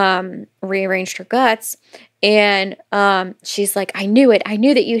rearranged her guts. And she's like, I knew it. I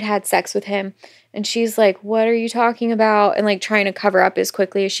knew that you'd had sex with him. And she's like, what are you talking about? And, like, trying to cover up as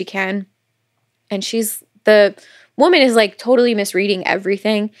quickly as she can. And the woman is, like, totally misreading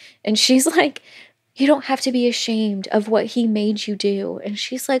everything. And she's like, you don't have to be ashamed of what he made you do. And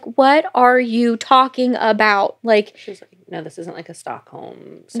she's like, what are you talking about? Like, she's like, no, this isn't like a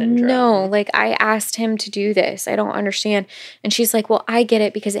Stockholm syndrome. No, like, I asked him to do this. I don't understand. And she's like, well, I get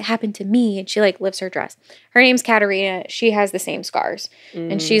it because it happened to me. And she, like, lifts her dress. Her name's Katerina. She has the same scars.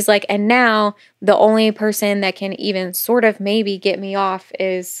 And she's like, and now the only person that can even sort of maybe get me off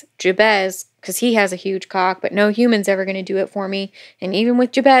is Jabez, because he has a huge cock, but no human's ever going to do it for me. And even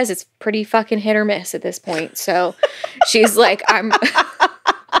with Jabez, it's pretty fucking hit or miss at this point. So she's like,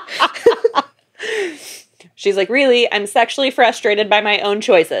 She's like, really? I'm sexually frustrated by my own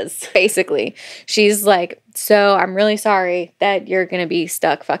choices. Basically. She's like, so I'm really sorry that you're going to be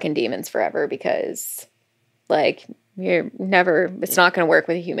stuck fucking demons forever because, like, it's not going to work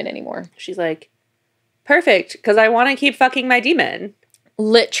with a human anymore. She's like, perfect, because I want to keep fucking my demon.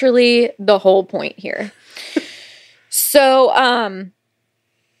 Literally the whole point here. So,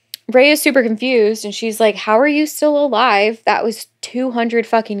 Ray is super confused, and she's like, how are you still alive? That was 200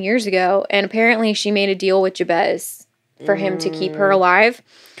 fucking years ago. And apparently she made a deal with Jabez for him to keep her alive.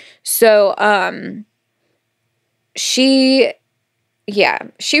 So, she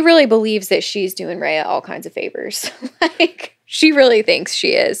really believes that she's doing Rhea all kinds of favors. Like, she really thinks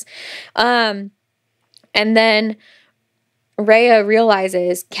she is. And then Rhea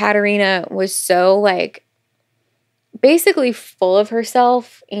realizes Katerina was so, like, basically full of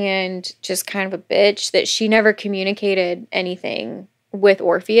herself and just kind of a bitch that she never communicated anything with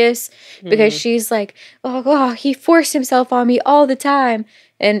Orpheus because she's like, oh, he forced himself on me all the time.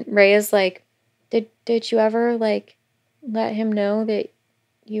 And Rhea's like, did you ever, like, let him know that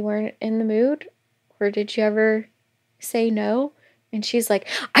you weren't in the mood? Or did you ever say no? And she's like,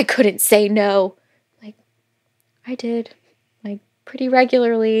 I couldn't say no. Like, I did, like, pretty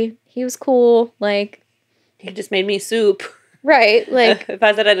regularly. He was cool. Like, he just made me soup. Right. Like, if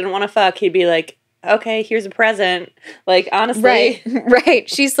I said I didn't want to fuck, he'd be like, okay, here's a present. Like, honestly. Right.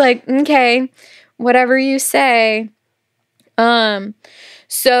 She's like, okay, whatever you say.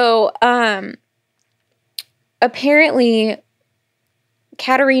 So, apparently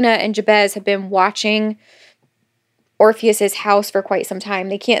Katerina and Jabez have been watching Orpheus's house for quite some time.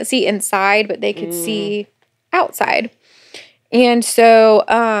 They can't see inside, but they could see outside. And so,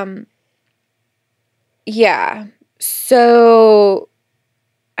 yeah. So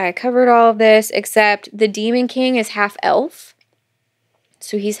I covered all of this, except the Demon King is half elf.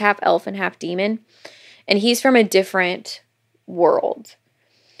 So he's half elf and half demon. And he's from a different world.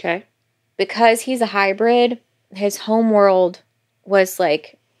 Okay. Because he's a hybrid, his homeworld was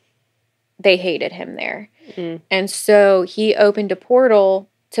like, they hated him there. Mm. And so he opened a portal,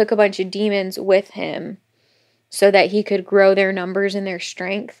 took a bunch of demons with him so that he could grow their numbers and their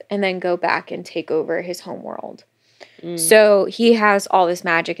strength and then go back and take over his homeworld. Mm. So he has all this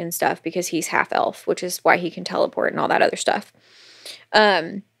magic and stuff because he's half elf, which is why he can teleport and all that other stuff.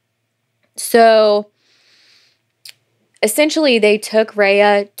 So essentially they took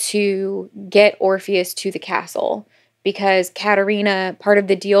Rhea to get Orpheus to the castle because Katerina, part of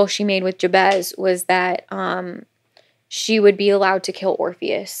the deal she made with Jabez was that she would be allowed to kill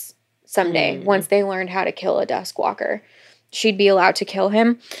Orpheus someday. Once they learned how to kill a Duskwalker, she'd be allowed to kill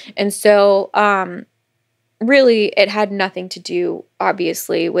him. And so really it had nothing to do,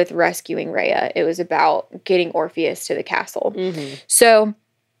 obviously, with rescuing Rhea. It was about getting Orpheus to the castle. Mm-hmm. So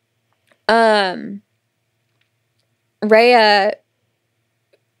Rhea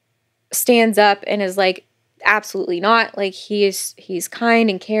stands up and is like, absolutely not. Like, he's kind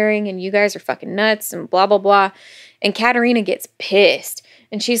and caring and you guys are fucking nuts and blah, blah, blah. And Katerina gets pissed.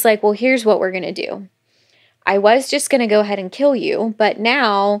 And she's like, well, here's what we're going to do. I was just going to go ahead and kill you, but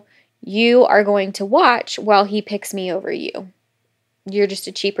now you are going to watch while he picks me over you. You're just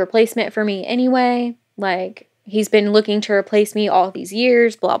a cheap replacement for me anyway. Like, he's been looking to replace me all these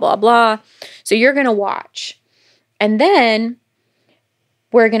years, blah, blah, blah. So you're going to watch. And then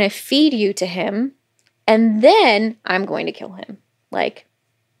we're going to feed you to him. And then I'm going to kill him. Like,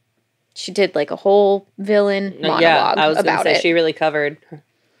 she did like a whole villain monologue I was about gonna say, it. she really covered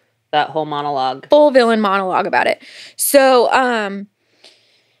that whole monologue. Full villain monologue about it. So,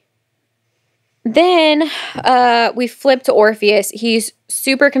 then we flip to Orpheus. He's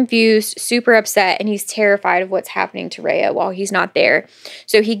super confused, super upset, and he's terrified of what's happening to Rhea while he's not there.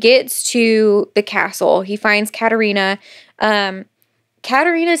 So he gets to the castle. He finds Katerina.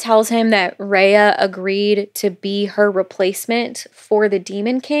 Katerina tells him that Rhea agreed to be her replacement for the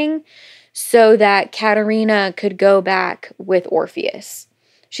Demon King so that Katerina could go back with Orpheus.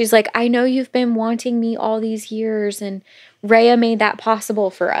 She's like, I know you've been wanting me all these years, and Rhea made that possible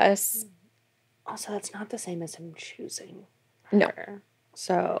for us. Also, that's not the same as him choosing No. her.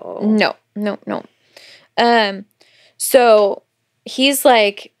 So. No. So he's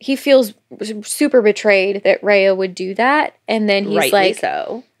like, he feels super betrayed that Rhea would do that. And then he's Rightly like,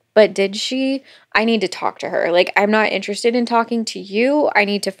 so. But did she? I need to talk to her. Like, I'm not interested in talking to you. I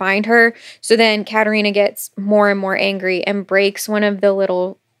need to find her. So then Katerina gets more and more angry and breaks one of the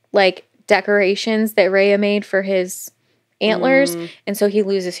little, like, decorations that Rhea made for his antlers. And so he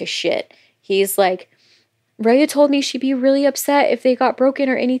loses his shit. He's like, Rhea told me she'd be really upset if they got broken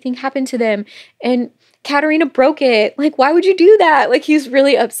or anything happened to them. And Katerina broke it. Like, why would you do that? Like, he's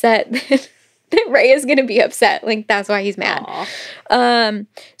really upset that Rhea's gonna be upset. Like, that's why he's mad.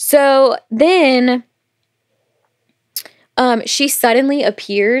 So then she suddenly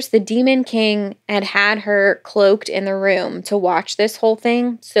appears. The Demon King had her cloaked in the room to watch this whole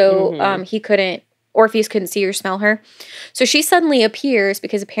thing. So Orpheus couldn't see or smell her. So she suddenly appears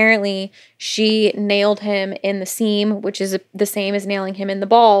because apparently she nailed him in the seam, which is the same as nailing him in the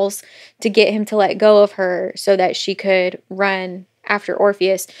balls, to get him to let go of her so that she could run after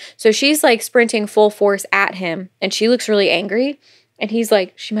Orpheus. So she's like sprinting full force at him and she looks really angry. And he's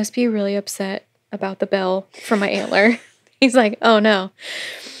like, she must be really upset about the bell from my antler. He's like, oh no.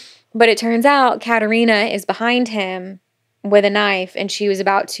 But it turns out Katerina is behind him with a knife and she was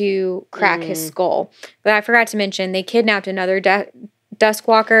about to crack his skull. But I forgot to mention, they kidnapped another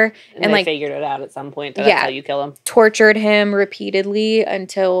Duskwalker And they like figured it out at some point that that's how you kill him. Tortured him repeatedly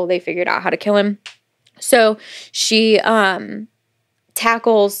until they figured out how to kill him. So she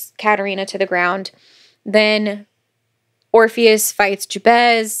tackles Katerina to the ground. Then Orpheus fights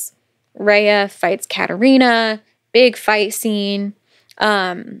Jabez. Rhea fights Katerina. Big fight scene.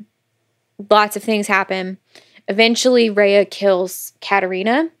 Lots of things happen. Eventually, Rhea kills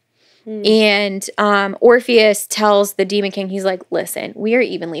Katerina. And Orpheus tells the Demon King, he's like, listen, we are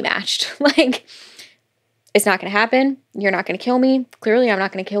evenly matched. Like, it's not going to happen. You're not going to kill me. Clearly, I'm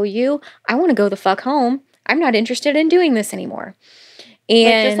not going to kill you. I want to go the fuck home. I'm not interested in doing this anymore. And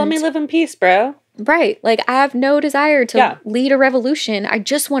Like, just let me live in peace, bro. Right. Like, I have no desire to lead a revolution. I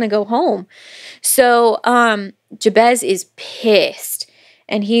just want to go home. So, Jabez is pissed.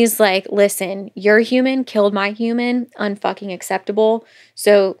 And he's like, listen, your human killed my human. Unfucking acceptable.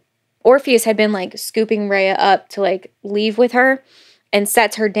 So, Orpheus had been, like, scooping Rhea up to, like, leave with her. And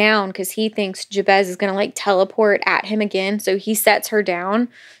sets her down because he thinks Jabez is going to, like, teleport at him again. So, he sets her down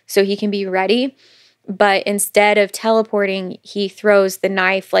so he can be ready. But instead of teleporting, he throws the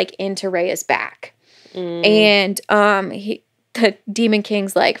knife like into Rhea's back. And the Demon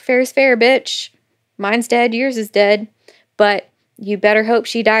King's like, fair's fair, bitch. Mine's dead, yours is dead. But you better hope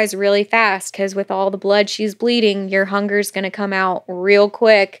she dies really fast, because with all the blood she's bleeding, your hunger's going to come out real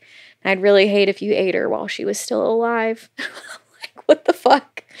quick. I'd really hate if you ate her while she was still alive. Like, what the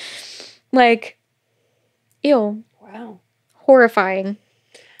fuck? Like, ew. Wow. Horrifying.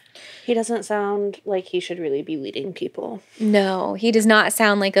 He doesn't sound like he should really be leading people. No, he does not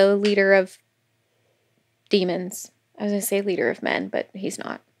sound like a leader of demons. I was going to say leader of men, but he's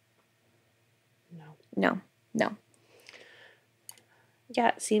not. No. Yeah,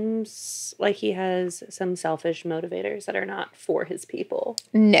 it seems like he has some selfish motivators that are not for his people.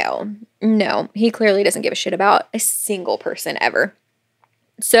 No. He clearly doesn't give a shit about a single person ever.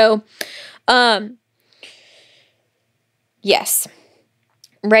 So, yes.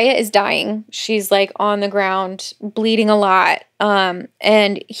 Rhea is dying. She's like on the ground, bleeding a lot. And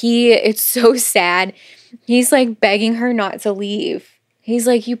it's so sad. He's like begging her not to leave. He's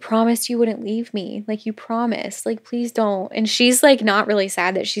like, you promised you wouldn't leave me. Like, you promised. Like, please don't. And she's like not really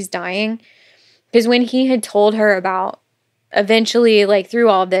sad that she's dying. Because when he had told her about eventually, like through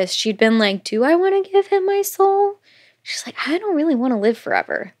all this, she'd been like, do I want to give him my soul? She's like, I don't really want to live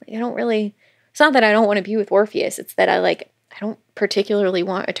forever. Like, I don't really, it's not that I don't want to be with Orpheus. It's that I don't particularly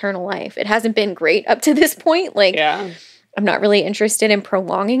want eternal life. It hasn't been great up to this point. Like, yeah. I'm not really interested in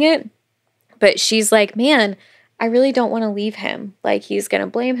prolonging it. But she's like, man, I really don't want to leave him. Like, he's going to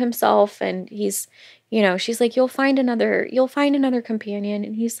blame himself, and he's, she's like, you'll find another companion.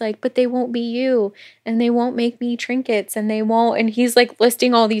 And he's like, but they won't be you, and they won't make me trinkets, and they won't. And he's like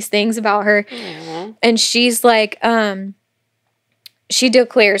listing all these things about her. Mm-hmm. And she's like, she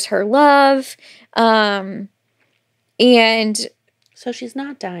declares her love. And so she's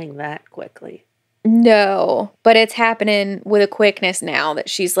not dying that quickly. No, but it's happening with a quickness now that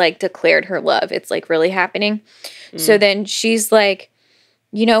she's like declared her love. It's like really happening. Mm. So then she's like,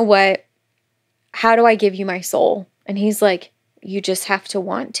 you know what? How do I give you my soul? And he's like, you just have to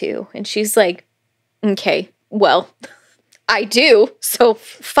want to. And she's like, okay, well, I do. So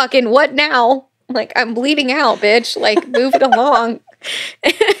fucking what now? Like, I'm bleeding out, bitch. Like, move it along.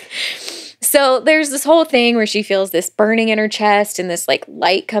 So there's this whole thing where she feels this burning in her chest, and this like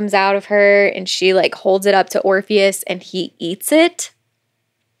light comes out of her, and she like holds it up to Orpheus, and he eats it.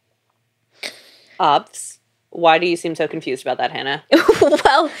 Ops. Why do you seem so confused about that, Hannah?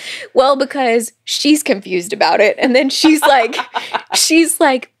 well, because she's confused about it. And then she's like,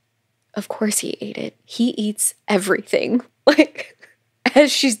 of course he ate it. He eats everything. Like,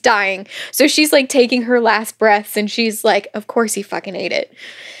 as she's dying. So she's like taking her last breaths, and she's like, of course he fucking ate it.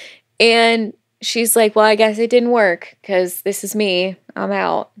 And she's like, well, I guess it didn't work, because this is me. I'm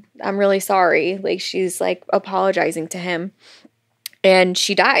out. I'm really sorry. Like, she's like apologizing to him, and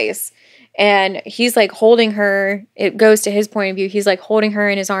she dies. And he's like holding her. It goes to his point of view. He's like holding her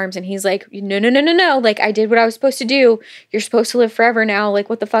in his arms, and he's like, no. Like, I did what I was supposed to do. You're supposed to live forever now. Like,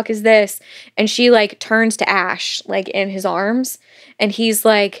 what the fuck is this? And she like turns to ash, like in his arms. And he's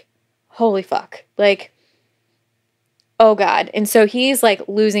like, holy fuck. Like, oh God. And so he's like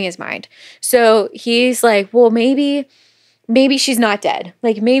losing his mind. So he's like, well, maybe she's not dead.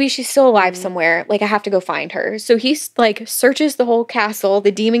 Like, maybe she's still alive somewhere. Like, I have to go find her. So he's like searches the whole castle.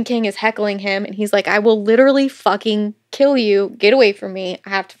 The Demon King is heckling him, and he's like, I will literally fucking kill you. Get away from me. I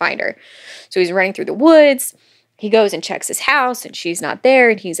have to find her. So he's running through the woods. He goes and checks his house, and she's not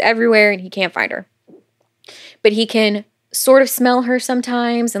there, and he's everywhere, and he can't find her. But he can sort of smell her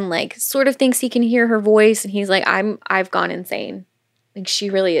sometimes, and like sort of thinks he can hear her voice, and he's like, I've gone insane. Like, she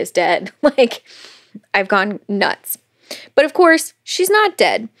really is dead. Like, I've gone nuts. But of course, she's not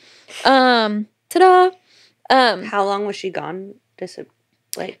dead. Ta-da. How long was she gone?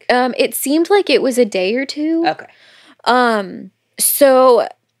 It seemed like it was a day or two. Okay. So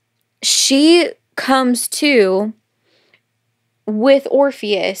she comes to with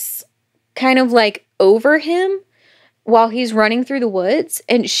Orpheus kind of like over him while he's running through the woods,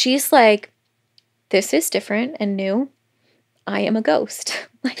 and she's like, this is different and new. I am a ghost.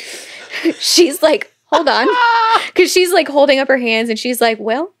 Like, she's like, hold on. Because she's like holding up her hands, and she's like,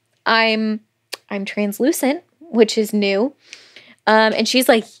 well, I'm translucent, which is new. And she's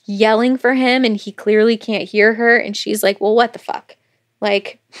like yelling for him, and he clearly can't hear her. And she's like, well, what the fuck?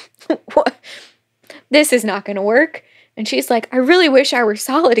 Like, what? This is not going to work. And she's like, I really wish I were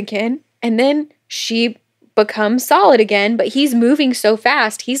solid again. And then she becomes solid again, but he's moving so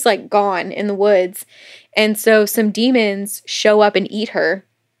fast. He's like gone in the woods. And so some demons show up and eat her,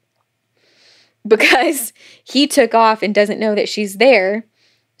 because he took off and doesn't know that she's there.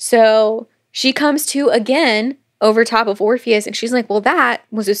 So she comes to again over top of Orpheus, and she's like, well, that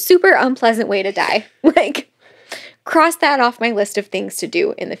was a super unpleasant way to die. Like, cross that off my list of things to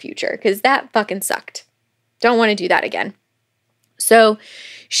do in the future because that fucking sucked. Don't want to do that again. So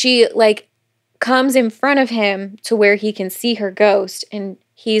she like comes in front of him to where he can see her ghost. And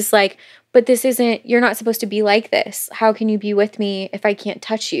he's like, but this isn't, you're not supposed to be like this. How can you be with me if I can't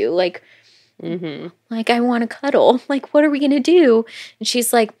touch you? Like, like I want to cuddle. Like, what are we going to do? And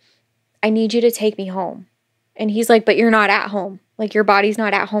she's like, I need you to take me home. And he's like, but you're not at home. Like, your body's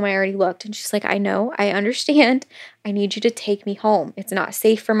not at home. I already looked. And she's like, I know. I understand. I need you to take me home. It's not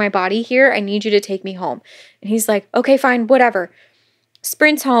safe for my body here. I need you to take me home. And he's like, okay, fine, whatever.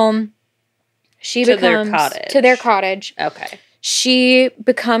 Sprints home. She becomes to their cottage. Okay. She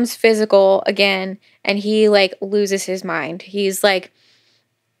becomes physical again, and he like loses his mind. He's like,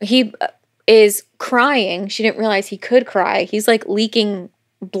 he is crying. She didn't realize he could cry. He's like leaking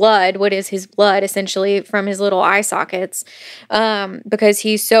blood, what is his blood essentially, from his little eye sockets, because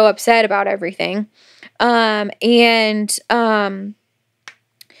he's so upset about everything. Then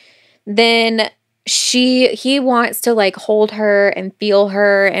he wants to like hold her and feel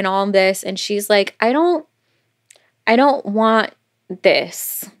her and all this, and she's like, I don't want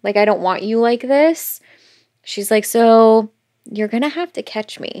this. Like, I don't want you like this. She's like, so you're gonna have to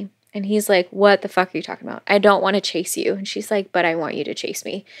catch me. And he's like, what the fuck are you talking about? I don't want to chase you. And she's like, but I want you to chase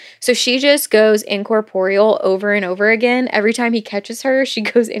me. So she just goes incorporeal over and over again. Every time he catches her, she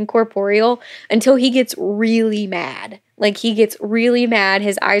goes incorporeal until he gets really mad. Like, he gets really mad.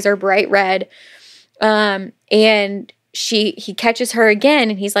 His eyes are bright red. And he catches her again,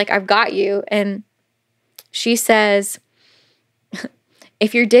 and he's like, I've got you. And she says,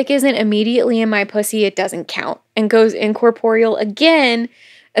 if your dick isn't immediately in my pussy, it doesn't count. And goes incorporeal again.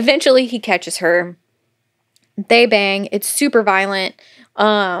 Eventually, he catches her. They bang. It's super violent,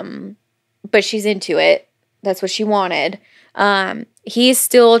 but she's into it. That's what she wanted. He's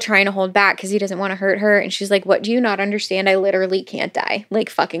still trying to hold back because he doesn't want to hurt her. And she's like, what, do you not understand? I literally can't die. Like,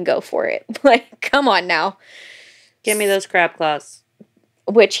 fucking go for it. Like, come on now. Give me those crab claws.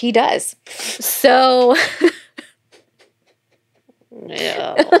 Which he does. So...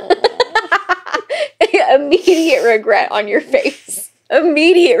 Yeah. Immediate regret on your face.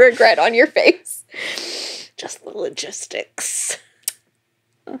 Immediate regret on your face. Just the logistics.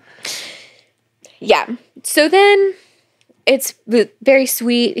 Yeah. So then it's very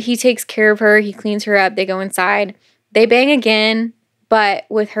sweet. He takes care of her. He cleans her up. They go inside. They bang again, but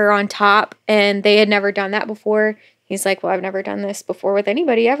with her on top. And they had never done that before. He's like, well, I've never done this before with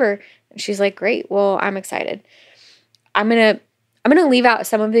anybody ever. And she's like, great. Well, I'm excited. I'm going to leave out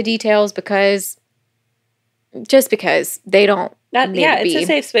some of the details because they don't need to be. It's a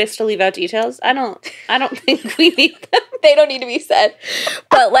safe space to leave out details. I don't think we need them. They don't need to be said.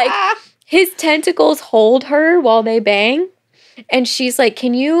 But like his tentacles hold her while they bang, and she's like,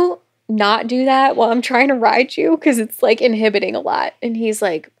 "Can you not do that while I'm trying to ride you, because it's like inhibiting a lot?" And he's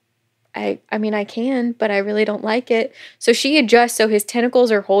like, I mean, I can, but I really don't like it. So she adjusts so his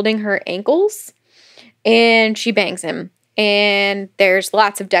tentacles are holding her ankles, and she bangs him. And there's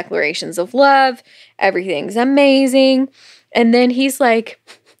lots of declarations of love. Everything's amazing. And then he's like,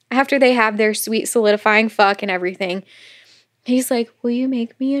 after they have their sweet solidifying fuck and everything, he's like, will you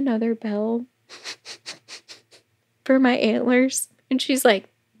make me another bell for my antlers? And she's like,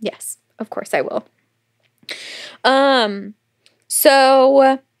 yes, of course I will.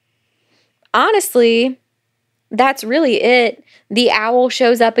 So honestly, that's really it. The owl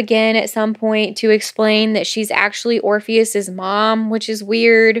shows up again at some point to explain that she's actually Orpheus's mom, which is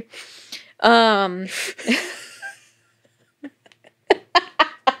weird. Of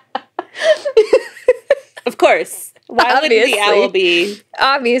course. Why would the owl be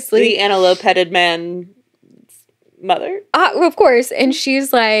the antelope-headed man's mother? Of course. And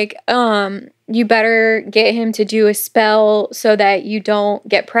she's like, you better get him to do a spell so that you don't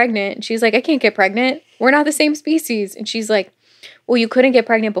get pregnant. And she's like, I can't get pregnant. We're not the same species. And she's like, well, you couldn't get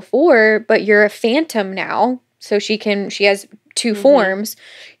pregnant before, but you're a phantom now. So she has two forms.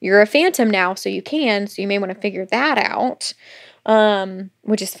 You're a phantom now, so you can. So you may want to figure that out,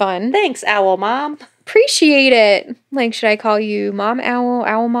 which is fun. Thanks, owl mom. Appreciate it. Like, should I call you mom owl,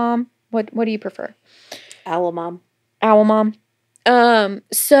 owl mom? What do you prefer? Owl mom. Owl mom.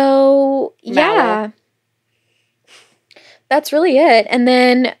 So yeah, that's really it. And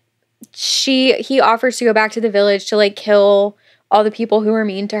then he offers to go back to the village to like kill all the people who were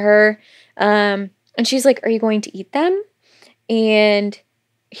mean to her. And she's like, are you going to eat them? And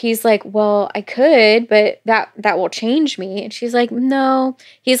he's like, well, I could, but that will change me. And she's like, no.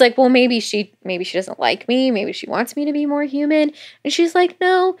 He's like, well, maybe she doesn't like me. Maybe she wants me to be more human. And she's like,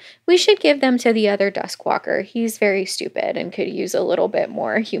 no, we should give them to the other Duskwalker. He's very stupid and could use a little bit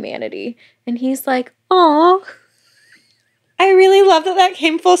more humanity. And he's like, aw. I really love that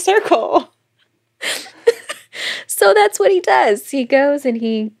came full circle. So that's what he does. He goes and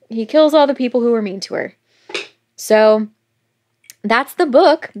he kills all the people who were mean to her. So that's the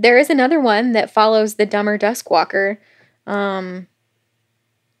book. There is another one that follows the Dumber Duskwalker.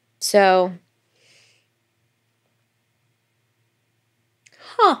 So,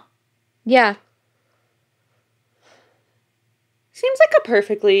 yeah. Seems like a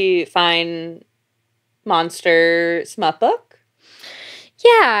perfectly fine monster smut book.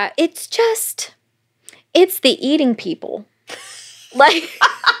 Yeah, it's the eating people. Like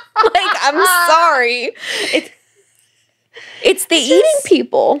I'm sorry. It's the eating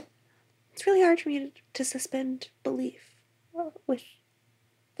people. It's really hard for me to suspend belief with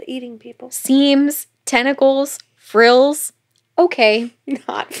the eating people. Seams, tentacles, frills. Okay.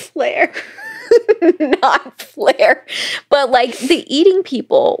 Not flare. Not flare. But like the eating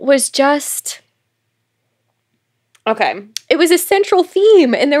people was just... Okay. It was a central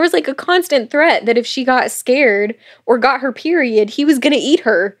theme, and there was like a constant threat that if she got scared or got her period, he was going to eat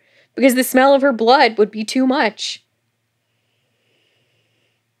her because the smell of her blood would be too much.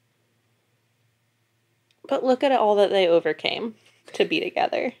 But look at all that they overcame to be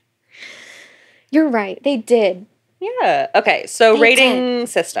together. You're right. They did. Yeah. Okay, so rating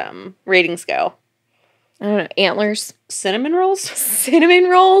system. Rating scale. I don't know. Antlers. Cinnamon rolls? Cinnamon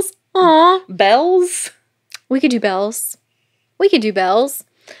rolls? Aw. Bells? We could do bells.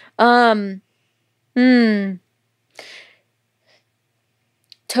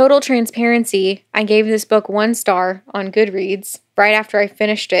 Total transparency. I gave this book 1 star on Goodreads right after I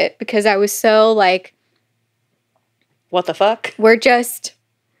finished it because I was so like, what the fuck? We're just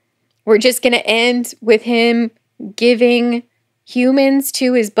going to end with him giving humans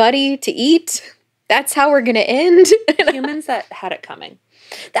to his buddy to eat. That's how we're going to end. Humans that had it coming.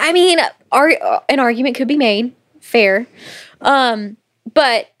 I mean, an argument could be made. Fair.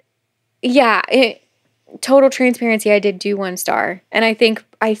 But yeah, total transparency, I did do 1 star. And I think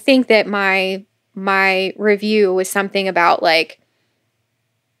that my review was something about like,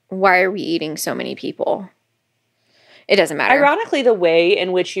 why are we eating so many people? It doesn't matter. Ironically, the way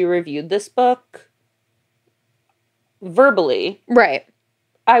in which you reviewed this book verbally, right,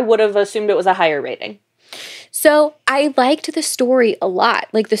 I would have assumed it was a higher rating. So I liked the story a lot.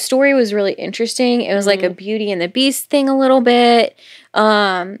 Like the story was really interesting. It was like a Beauty and the Beast thing a little bit.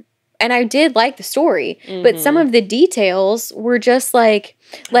 And I did like the story, but some of the details were just like.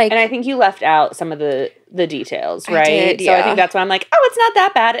 And I think you left out some of the details, right? I did, So I think that's why I'm like, oh, it's not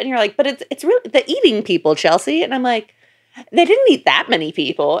that bad. And you're like, but it's really the eating people, Chelsea. And I'm like, they didn't eat that many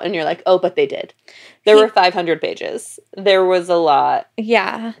people. And you're like, oh, but they did. There were 500 pages. There was a lot.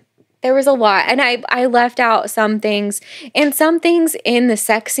 Yeah. There was a lot. And I left out some things. And some things in the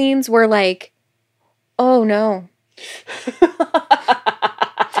sex scenes were like, oh, no.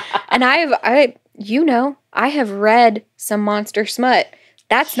 And I have read some monster smut.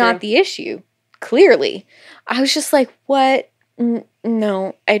 That's not the issue. Clearly. I was just like, what?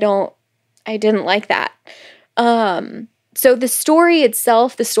 No, I didn't like that. So the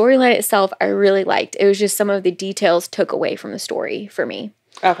storyline itself, I really liked. It was just some of the details took away from the story for me.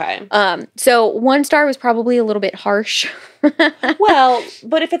 Okay. So 1 star was probably a little bit harsh. Well,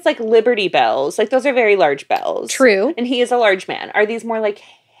 but if it's like Liberty bells, like those are very large bells. True. And he is a large man. Are these more like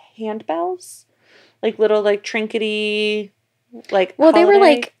hand bells? Like little like trinkety, like well, holiday? they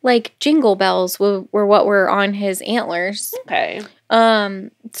were like jingle bells were what were on his antlers. Okay.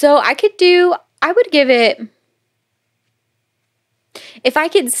 So I would give it, if I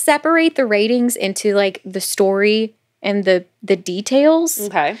could separate the ratings into like the story and the details,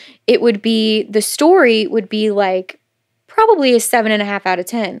 okay, the story would be like probably a 7.5 out of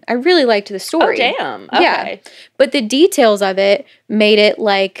 10. I really liked the story. Oh, damn. Okay. Yeah. But the details of it made it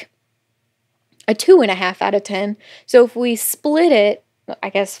like a 2.5 out of 10. So if we split it,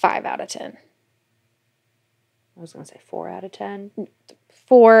 I guess 5 out of 10. I was going to say 4 out of 10.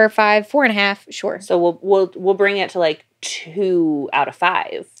 4, 5, 4.5, sure. So we'll bring it to like 2 out of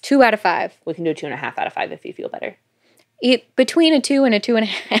 5. 2 out of 5. We can do 2.5 out of 5 if you feel better. Between a 2 and a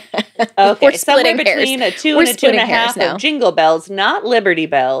 2.5. Okay, somewhere between a 2 and a 2.5 of Jingle Bells, not Liberty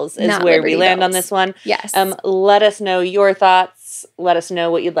Bells, is not where Liberty we land Bells. on this one. Yes. Let us know your thoughts. Let us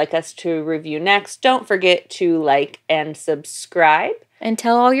know what you'd like us to review next. Don't forget to like and subscribe. And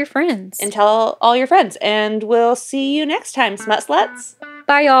tell all your friends. And we'll see you next time, Smut Sluts.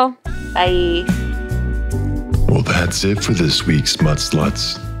 Bye, y'all. Bye. Well, that's it for this week's Smut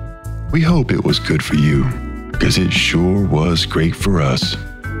Sluts. We hope it was good for you, because it sure was great for us.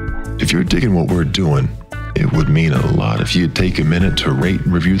 If you're digging what we're doing, it would mean a lot if you'd take a minute to rate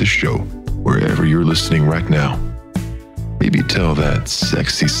and review the show wherever you're listening right now. We maybe tell that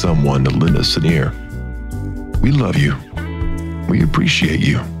sexy someone to lend us an ear. We love you. We appreciate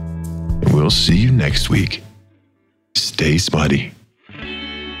you. And we'll see you next week. Stay smutty.